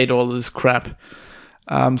plan to evade all of this crap.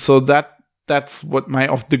 So that's what my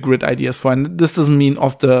off the grid idea is for. And this doesn't mean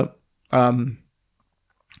off the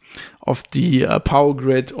power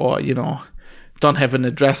grid or don't have an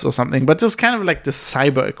address or something, but it's kind of like the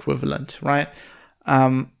cyber equivalent, right?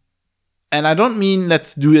 And I don't mean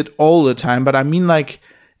let's do it all the time, but I mean like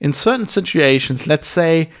in certain situations, let's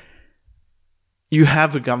say you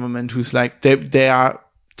have a government who's like, they are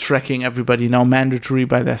tracking everybody now mandatory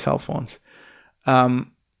by their cell phones.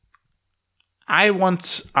 I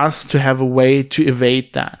want us to have a way to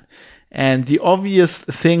evade that. And the obvious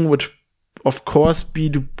thing would, of course, be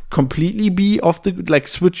to completely be off the, like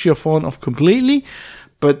switch your phone off completely.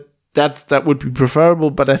 But that would be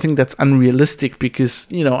preferable, but I think that's unrealistic because,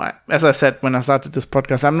 as I said when I started this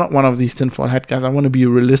podcast, I'm not one of these tinfoil hat guys. I want to be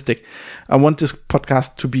realistic. I want this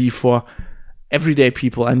podcast to be for everyday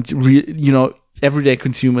people and, everyday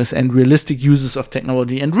consumers and realistic users of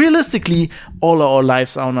technology. And realistically, all our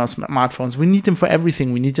lives are on our smartphones. We need them for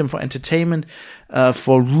everything. We need them for entertainment,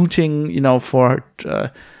 for routing, for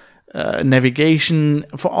navigation,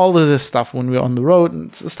 for all of this stuff when we're on the road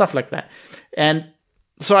and stuff like that. And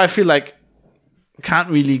so I feel like can't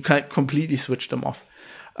really completely switch them off.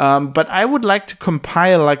 But I would like to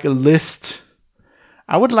compile like a list.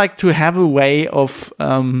 I would like to have a way of,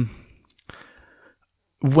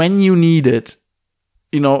 when you need it,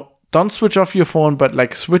 don't switch off your phone, but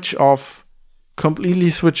like completely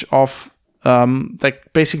switch off,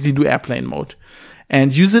 like basically do airplane mode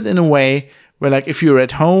and use it in a way where like if you're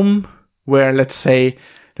at home, where let's say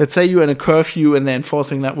you're in a curfew and they're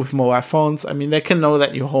enforcing that with mobile phones. I mean, they can know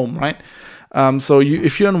that you're home, right? So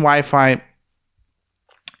if you're on Wi-Fi,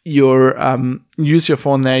 you use your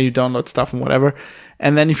phone there, you download stuff and whatever.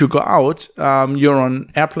 And then if you go out, you're on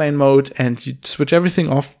airplane mode and you switch everything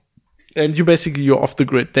off and you're off the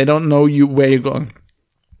grid. They don't know where you're going.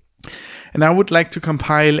 And I would like to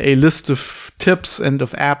compile a list of tips and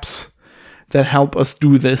of apps that help us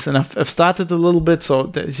do this. And I've started a little bit, so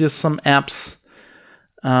there's just some apps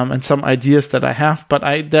and some ideas that I have, but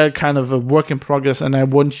they're kind of a work in progress, and I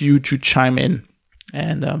want you to chime in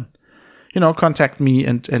and, contact me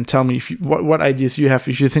and tell me what ideas you have.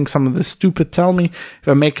 If you think some of this stupid, tell me. If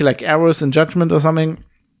I make like errors in judgment or something,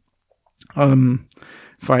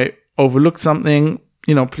 if I overlooked something,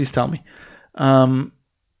 please tell me.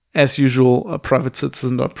 As usual,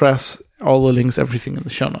 privatecitizen.press, all the links, everything in the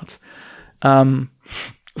show notes.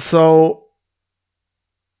 So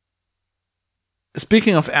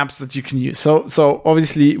speaking of apps that you can use, so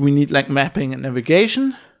obviously we need like mapping and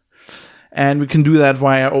navigation, and we can do that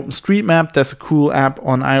via OpenStreetMap. There's a cool app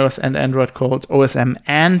on iOS and Android called OSM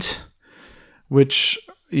Ant, which,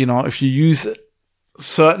 if you use a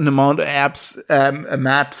certain amount of apps,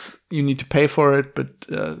 maps, you need to pay for it, but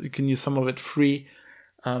you can use some of it free.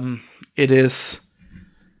 You can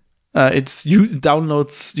download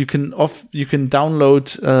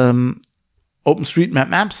OpenStreetMap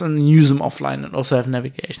maps and use them offline and also have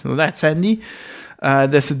navigation. So that's handy.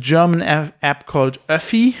 There's a German app called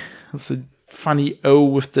Öffi. It's a funny O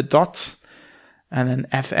with the dots and an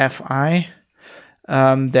FFI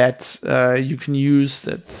that you can use.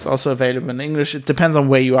 That's also available in English. It depends on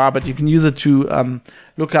where you are, but you can use it to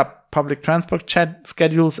look up public transport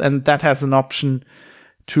schedules, and that has an option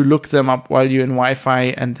to look them up while you're in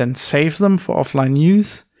Wi-Fi and then save them for offline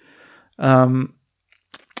use.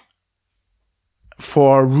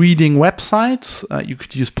 For reading websites, you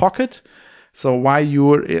could use Pocket. So while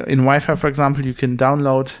you're in Wi-Fi, for example, you can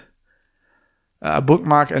download a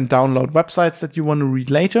bookmark and download websites that you want to read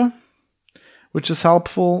later, which is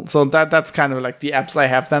helpful. So that's kind of like the apps I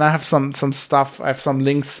have. Then I have some stuff. I have some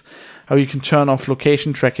links how you can turn off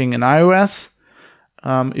location tracking in iOS.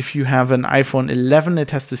 If you have an iPhone 11, it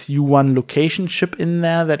has this U1 location chip in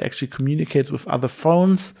there that actually communicates with other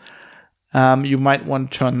phones. You might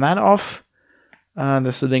want to turn that off.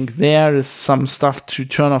 There's a link there. There's some stuff to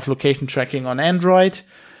turn off location tracking on Android.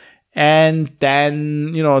 And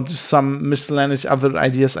then, just some miscellaneous other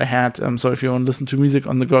ideas I had. So if you want to listen to music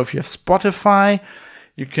on the go, if you have Spotify,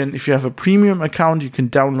 if you have a premium account, you can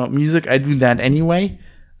download music. I do that anyway,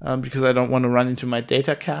 because I don't want to run into my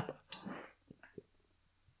data cap.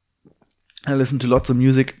 I listen to lots of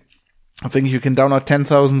music. I think you can download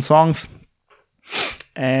 10,000 songs.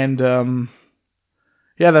 And,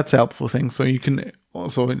 that's a helpful thing. So you can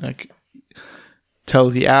also tell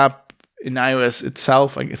the app in iOS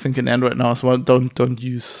itself, I think in Android now as well, don't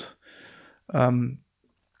use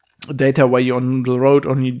data while you're on the road.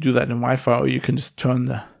 Only do that in Wi-Fi, or you can just turn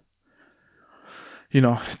the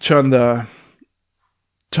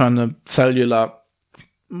cellular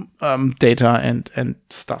data and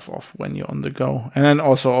stuff off when you're on the go. And then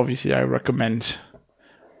also, obviously, I recommend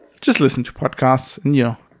just listen to podcasts and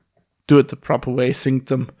do it the proper way, sync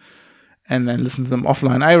them, and then listen to them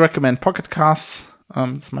offline. I recommend Pocket Casts.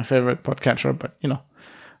 It's my favorite podcatcher, but there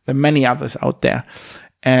are many others out there,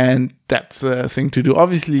 and that's a thing to do.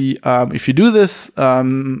 Obviously, if you do this,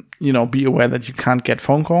 be aware that you can't get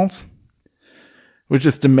phone calls, which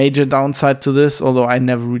is the major downside to this. Although I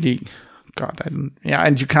never really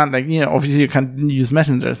and you can't obviously you can't use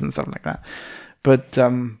messengers and stuff like that. But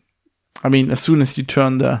as soon as you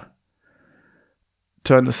turn the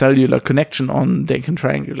cellular connection on, they can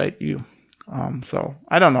triangulate you. So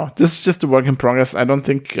I don't know. This is just a work in progress. I don't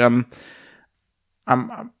think I'm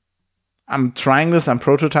I'm trying this, I'm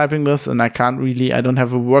prototyping this, and I don't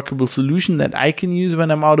have a workable solution that I can use when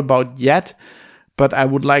I'm out about yet, but I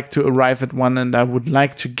would like to arrive at one, and I would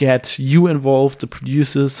like to get you involved, the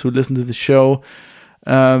producers who listen to the show,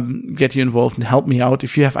 get you involved and help me out.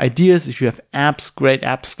 If you have ideas, if you have apps, great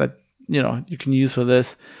apps that, you can use for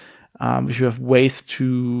this, if you have ways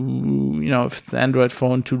to, if it's an Android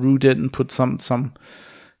phone, to root it and put some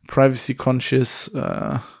privacy conscious,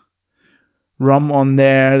 ROM on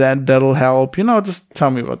there, that'll help. Just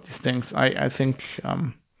tell me about these things. I think,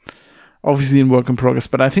 obviously in work in progress,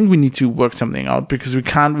 but I think we need to work something out, because we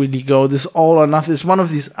can't really go this all or nothing. It's one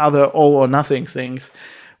of these other all or nothing things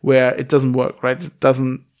where it doesn't work, right? It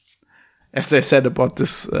doesn't, as they said about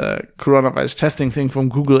this coronavirus testing thing from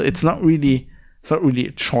Google, it's not really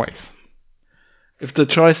a choice. If the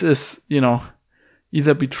choice is,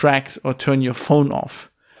 either be tracked or turn your phone off,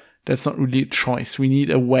 that's not really a choice. We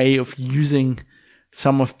need a way of using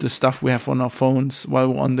some of the stuff we have on our phones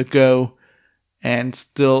while we're on the go and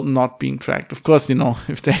still not being tracked. Of course,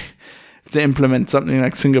 if they implement something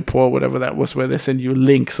like Singapore, whatever that was, where they send you a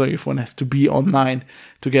link, so your phone has to be online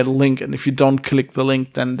to get a link, and if you don't click the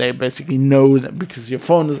link, then they basically know that because your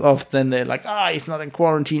phone is off, then they're like, he's not in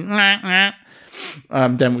quarantine,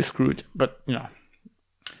 then we're screwed. But,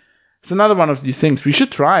 it's another one of these things we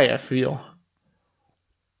should try, I feel.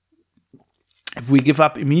 If we give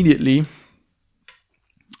up immediately,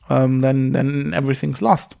 then everything's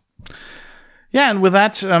lost. Yeah, and with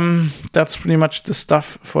that, that's pretty much the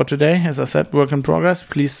stuff for today. As I said, work in progress.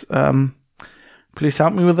 Please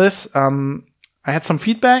help me with this. I had some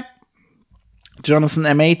feedback. Jonathan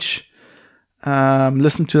MH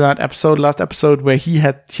listened to that last episode, where he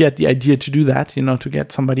had the idea to do that, to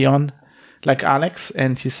get somebody on like Alex,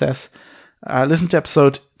 and he says, listen to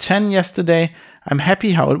episode 10 yesterday. I'm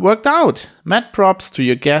happy how it worked out. Mad props to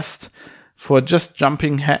your guest for just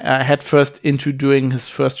jumping headfirst into doing his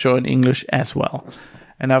first show in English as well.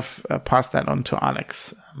 And I've passed that on to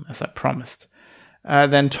Alex, as I promised.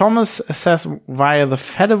 Then Thomas says, via the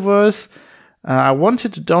Fediverse, I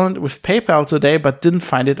wanted to donate with PayPal today, but didn't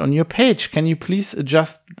find it on your page. Can you please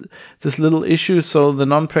adjust this little issue so the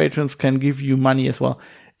non-patrons can give you money as well?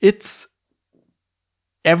 It's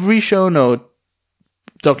every show note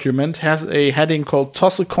document has a heading called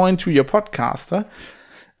Toss a Coin to Your Podcaster.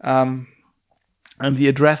 And the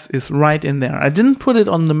address is right in there. I didn't put it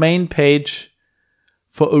on the main page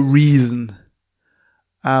for a reason.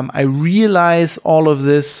 I realize all of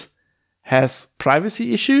this has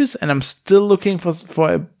privacy issues, and I'm still looking for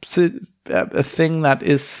a thing that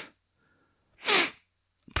is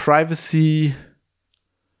privacy,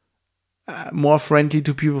 more friendly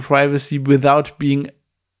to people's privacy without being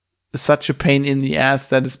such a pain in the ass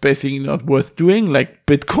that it's basically not worth doing, like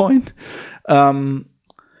Bitcoin.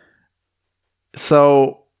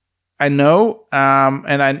 So I know,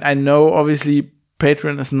 and I know obviously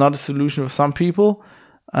Patreon is not a solution for some people,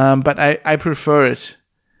 but I prefer it,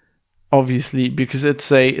 obviously, because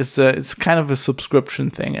it's kind of a subscription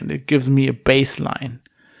thing, and it gives me a baseline.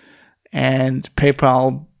 And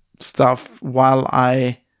PayPal stuff, while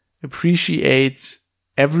I appreciate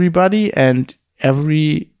everybody and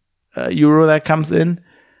every euro that comes in,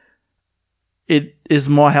 it is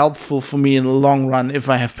more helpful for me in the long run if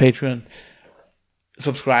I have Patreon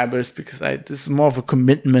subscribers, because this is more of a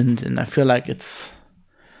commitment, and I feel like it's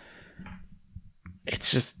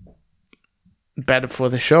just better for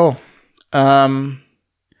the show. And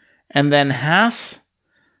then Has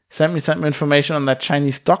sent me information on that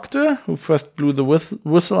Chinese doctor who first blew the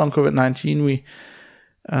whistle on COVID-19. We,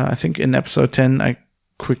 I think in episode 10, I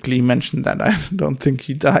quickly mentioned that I don't think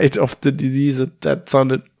he died of the disease. That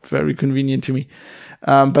sounded very convenient to me.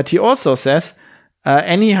 But he also says,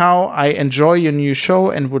 anyhow, I enjoy your new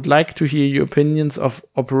show and would like to hear your opinions of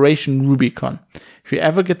Operation Rubicon. If you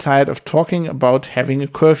ever get tired of talking about having a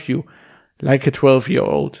curfew, like a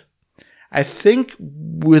 12-year-old. I think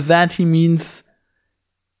with that he means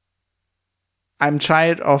I'm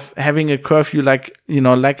tired of having a curfew like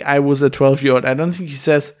I was a 12-year-old. I don't think he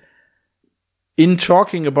says, in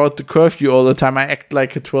talking about the curfew all the time, I act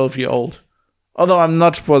like a 12-year-old. Although I'm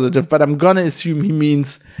not positive, but I'm gonna assume he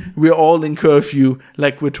means we're all in curfew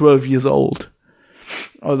like we're 12 years old.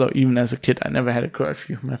 Although even as a kid, I never had a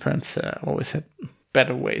curfew. My parents always had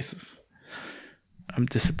better ways of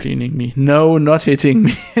disciplining me. No, not hitting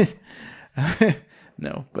me.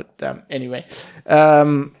 No, but anyway.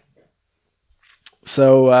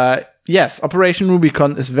 Yes, Operation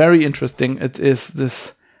Rubicon is very interesting. It is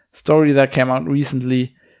this story that came out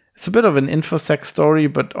recently. It's a bit of an infosec story,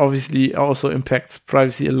 but obviously also impacts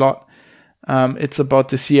privacy a lot. It's about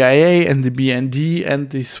the CIA and the BND and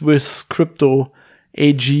the Swiss crypto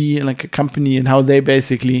AG, like a company, and how they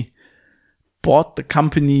basically bought the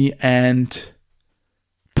company and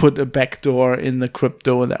put a backdoor in the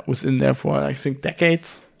crypto that was in there for, I think,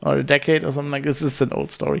 decades or a decade or something like this. It's an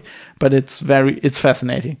old story, but it's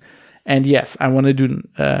fascinating. And yes, I want to do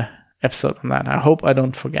an episode on that. I hope I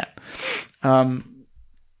don't forget.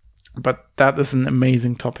 But that is an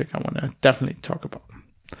amazing topic I want to definitely talk about.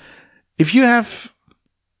 If you have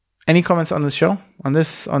any comments on the show, on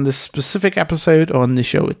this specific episode or on the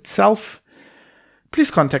show itself, please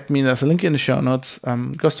contact me. There's a link in the show notes.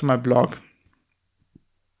 Goes to my blog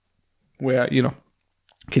where, you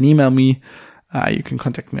can email me. You can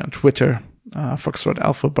contact me on Twitter, Foxtrot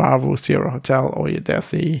Alpha Bravo Sierra Hotel, or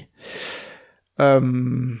there's a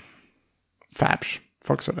FABS,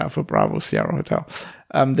 Foxtrot Alpha Bravo Sierra Hotel.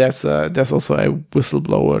 There's also a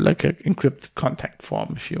whistleblower, like an encrypted contact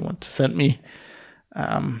form if you want to send me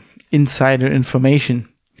insider information.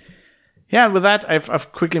 Yeah, and with that,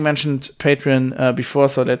 I've quickly mentioned Patreon before,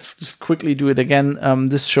 so let's just quickly do it again.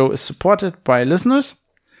 This show is supported by listeners,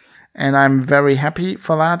 and I'm very happy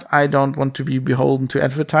for that. I don't want to be beholden to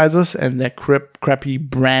advertisers and their crappy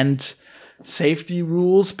brand safety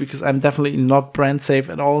rules, because I'm definitely not brand safe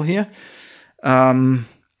at all here.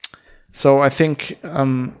 So I think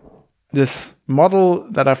this model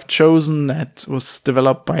that I've chosen, that was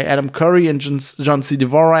developed by Adam Curry and John C.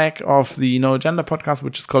 Dvorak of the No Agenda podcast,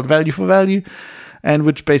 which is called Value for Value, and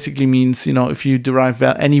which basically means, if you derive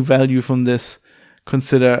any value from this,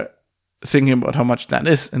 consider thinking about how much that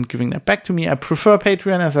is and giving that back to me. I prefer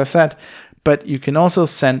Patreon, as I said, but you can also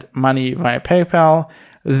send money via PayPal.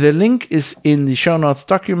 The link is in the show notes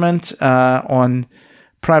document on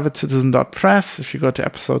privatecitizen.press. If you go to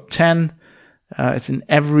episode 10, it's in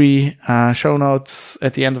every show notes,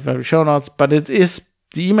 at the end of every show notes, but it is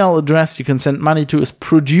the email address you can send money to is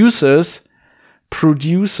producers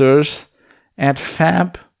at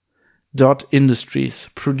fab.industries,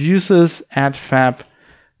 producers at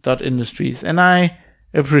fab.industries. And I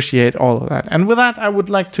appreciate all of that. And with that, I would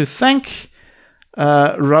like to thank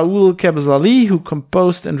Raul Kebazali, who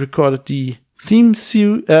composed and recorded the theme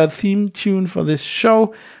tune for this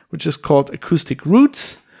show, which is called Acoustic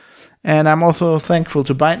Roots. And I'm also thankful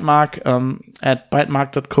to Bytemark at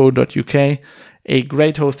bytemark.co.uk, a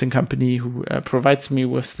great hosting company who provides me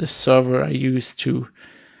with the server I use to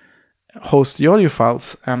host the audio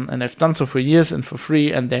files. And I've done so for years and for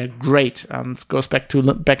free, and they're great. It goes back to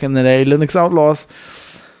back in the day, Linux Outlaws,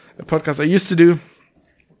 a podcast I used to do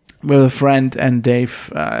with a friend, and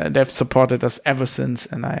they've supported us ever since,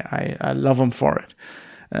 and I love them for it.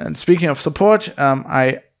 And speaking of support,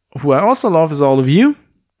 who I also love is all of you.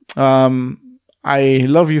 I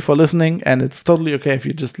love you for listening, and it's totally okay if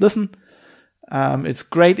you just listen. It's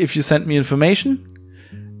great if you send me information.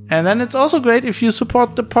 And then it's also great if you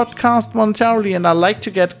support the podcast monetarily, and I like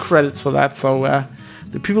to get credits for that. So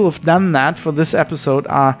the people who've done that for this episode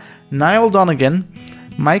are Niall Donegan,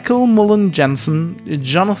 Michael Mullen Jensen,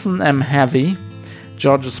 Jonathan M. Heavy,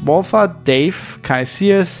 Georges Wolfert, Dave, Kai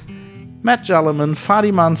Sears, Matt Jallerman,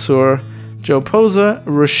 Fadi Mansour, Joe Poser,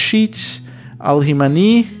 Rashid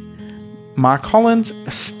Al-Himani, Mark Holland,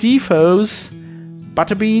 Steve Hose,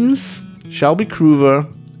 Butterbeans, Shelby Kruver,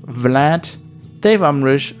 Vlad, Dave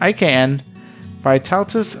Umrish, IKN,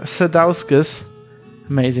 Vitautas Sadauskis,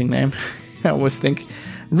 amazing name, I always think,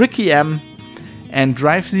 Ricky M, and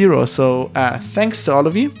Drive Zero. So thanks to all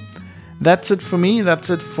of you. That's it for me. That's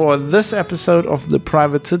it for this episode of The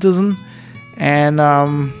Private Citizen. And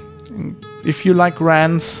if you like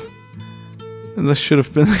rants, this should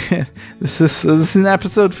have been this is an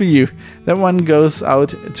episode for you. That one goes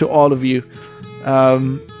out to all of you.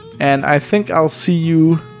 And I think I'll see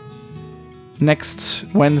you next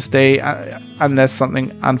Wednesday, unless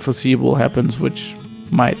something unforeseeable happens, which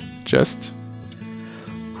might just,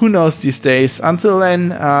 who knows these days. Until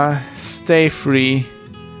then, stay free,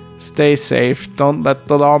 stay safe, don't let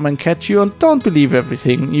the lawman catch you, and don't believe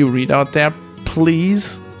everything you read out there,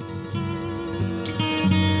 please.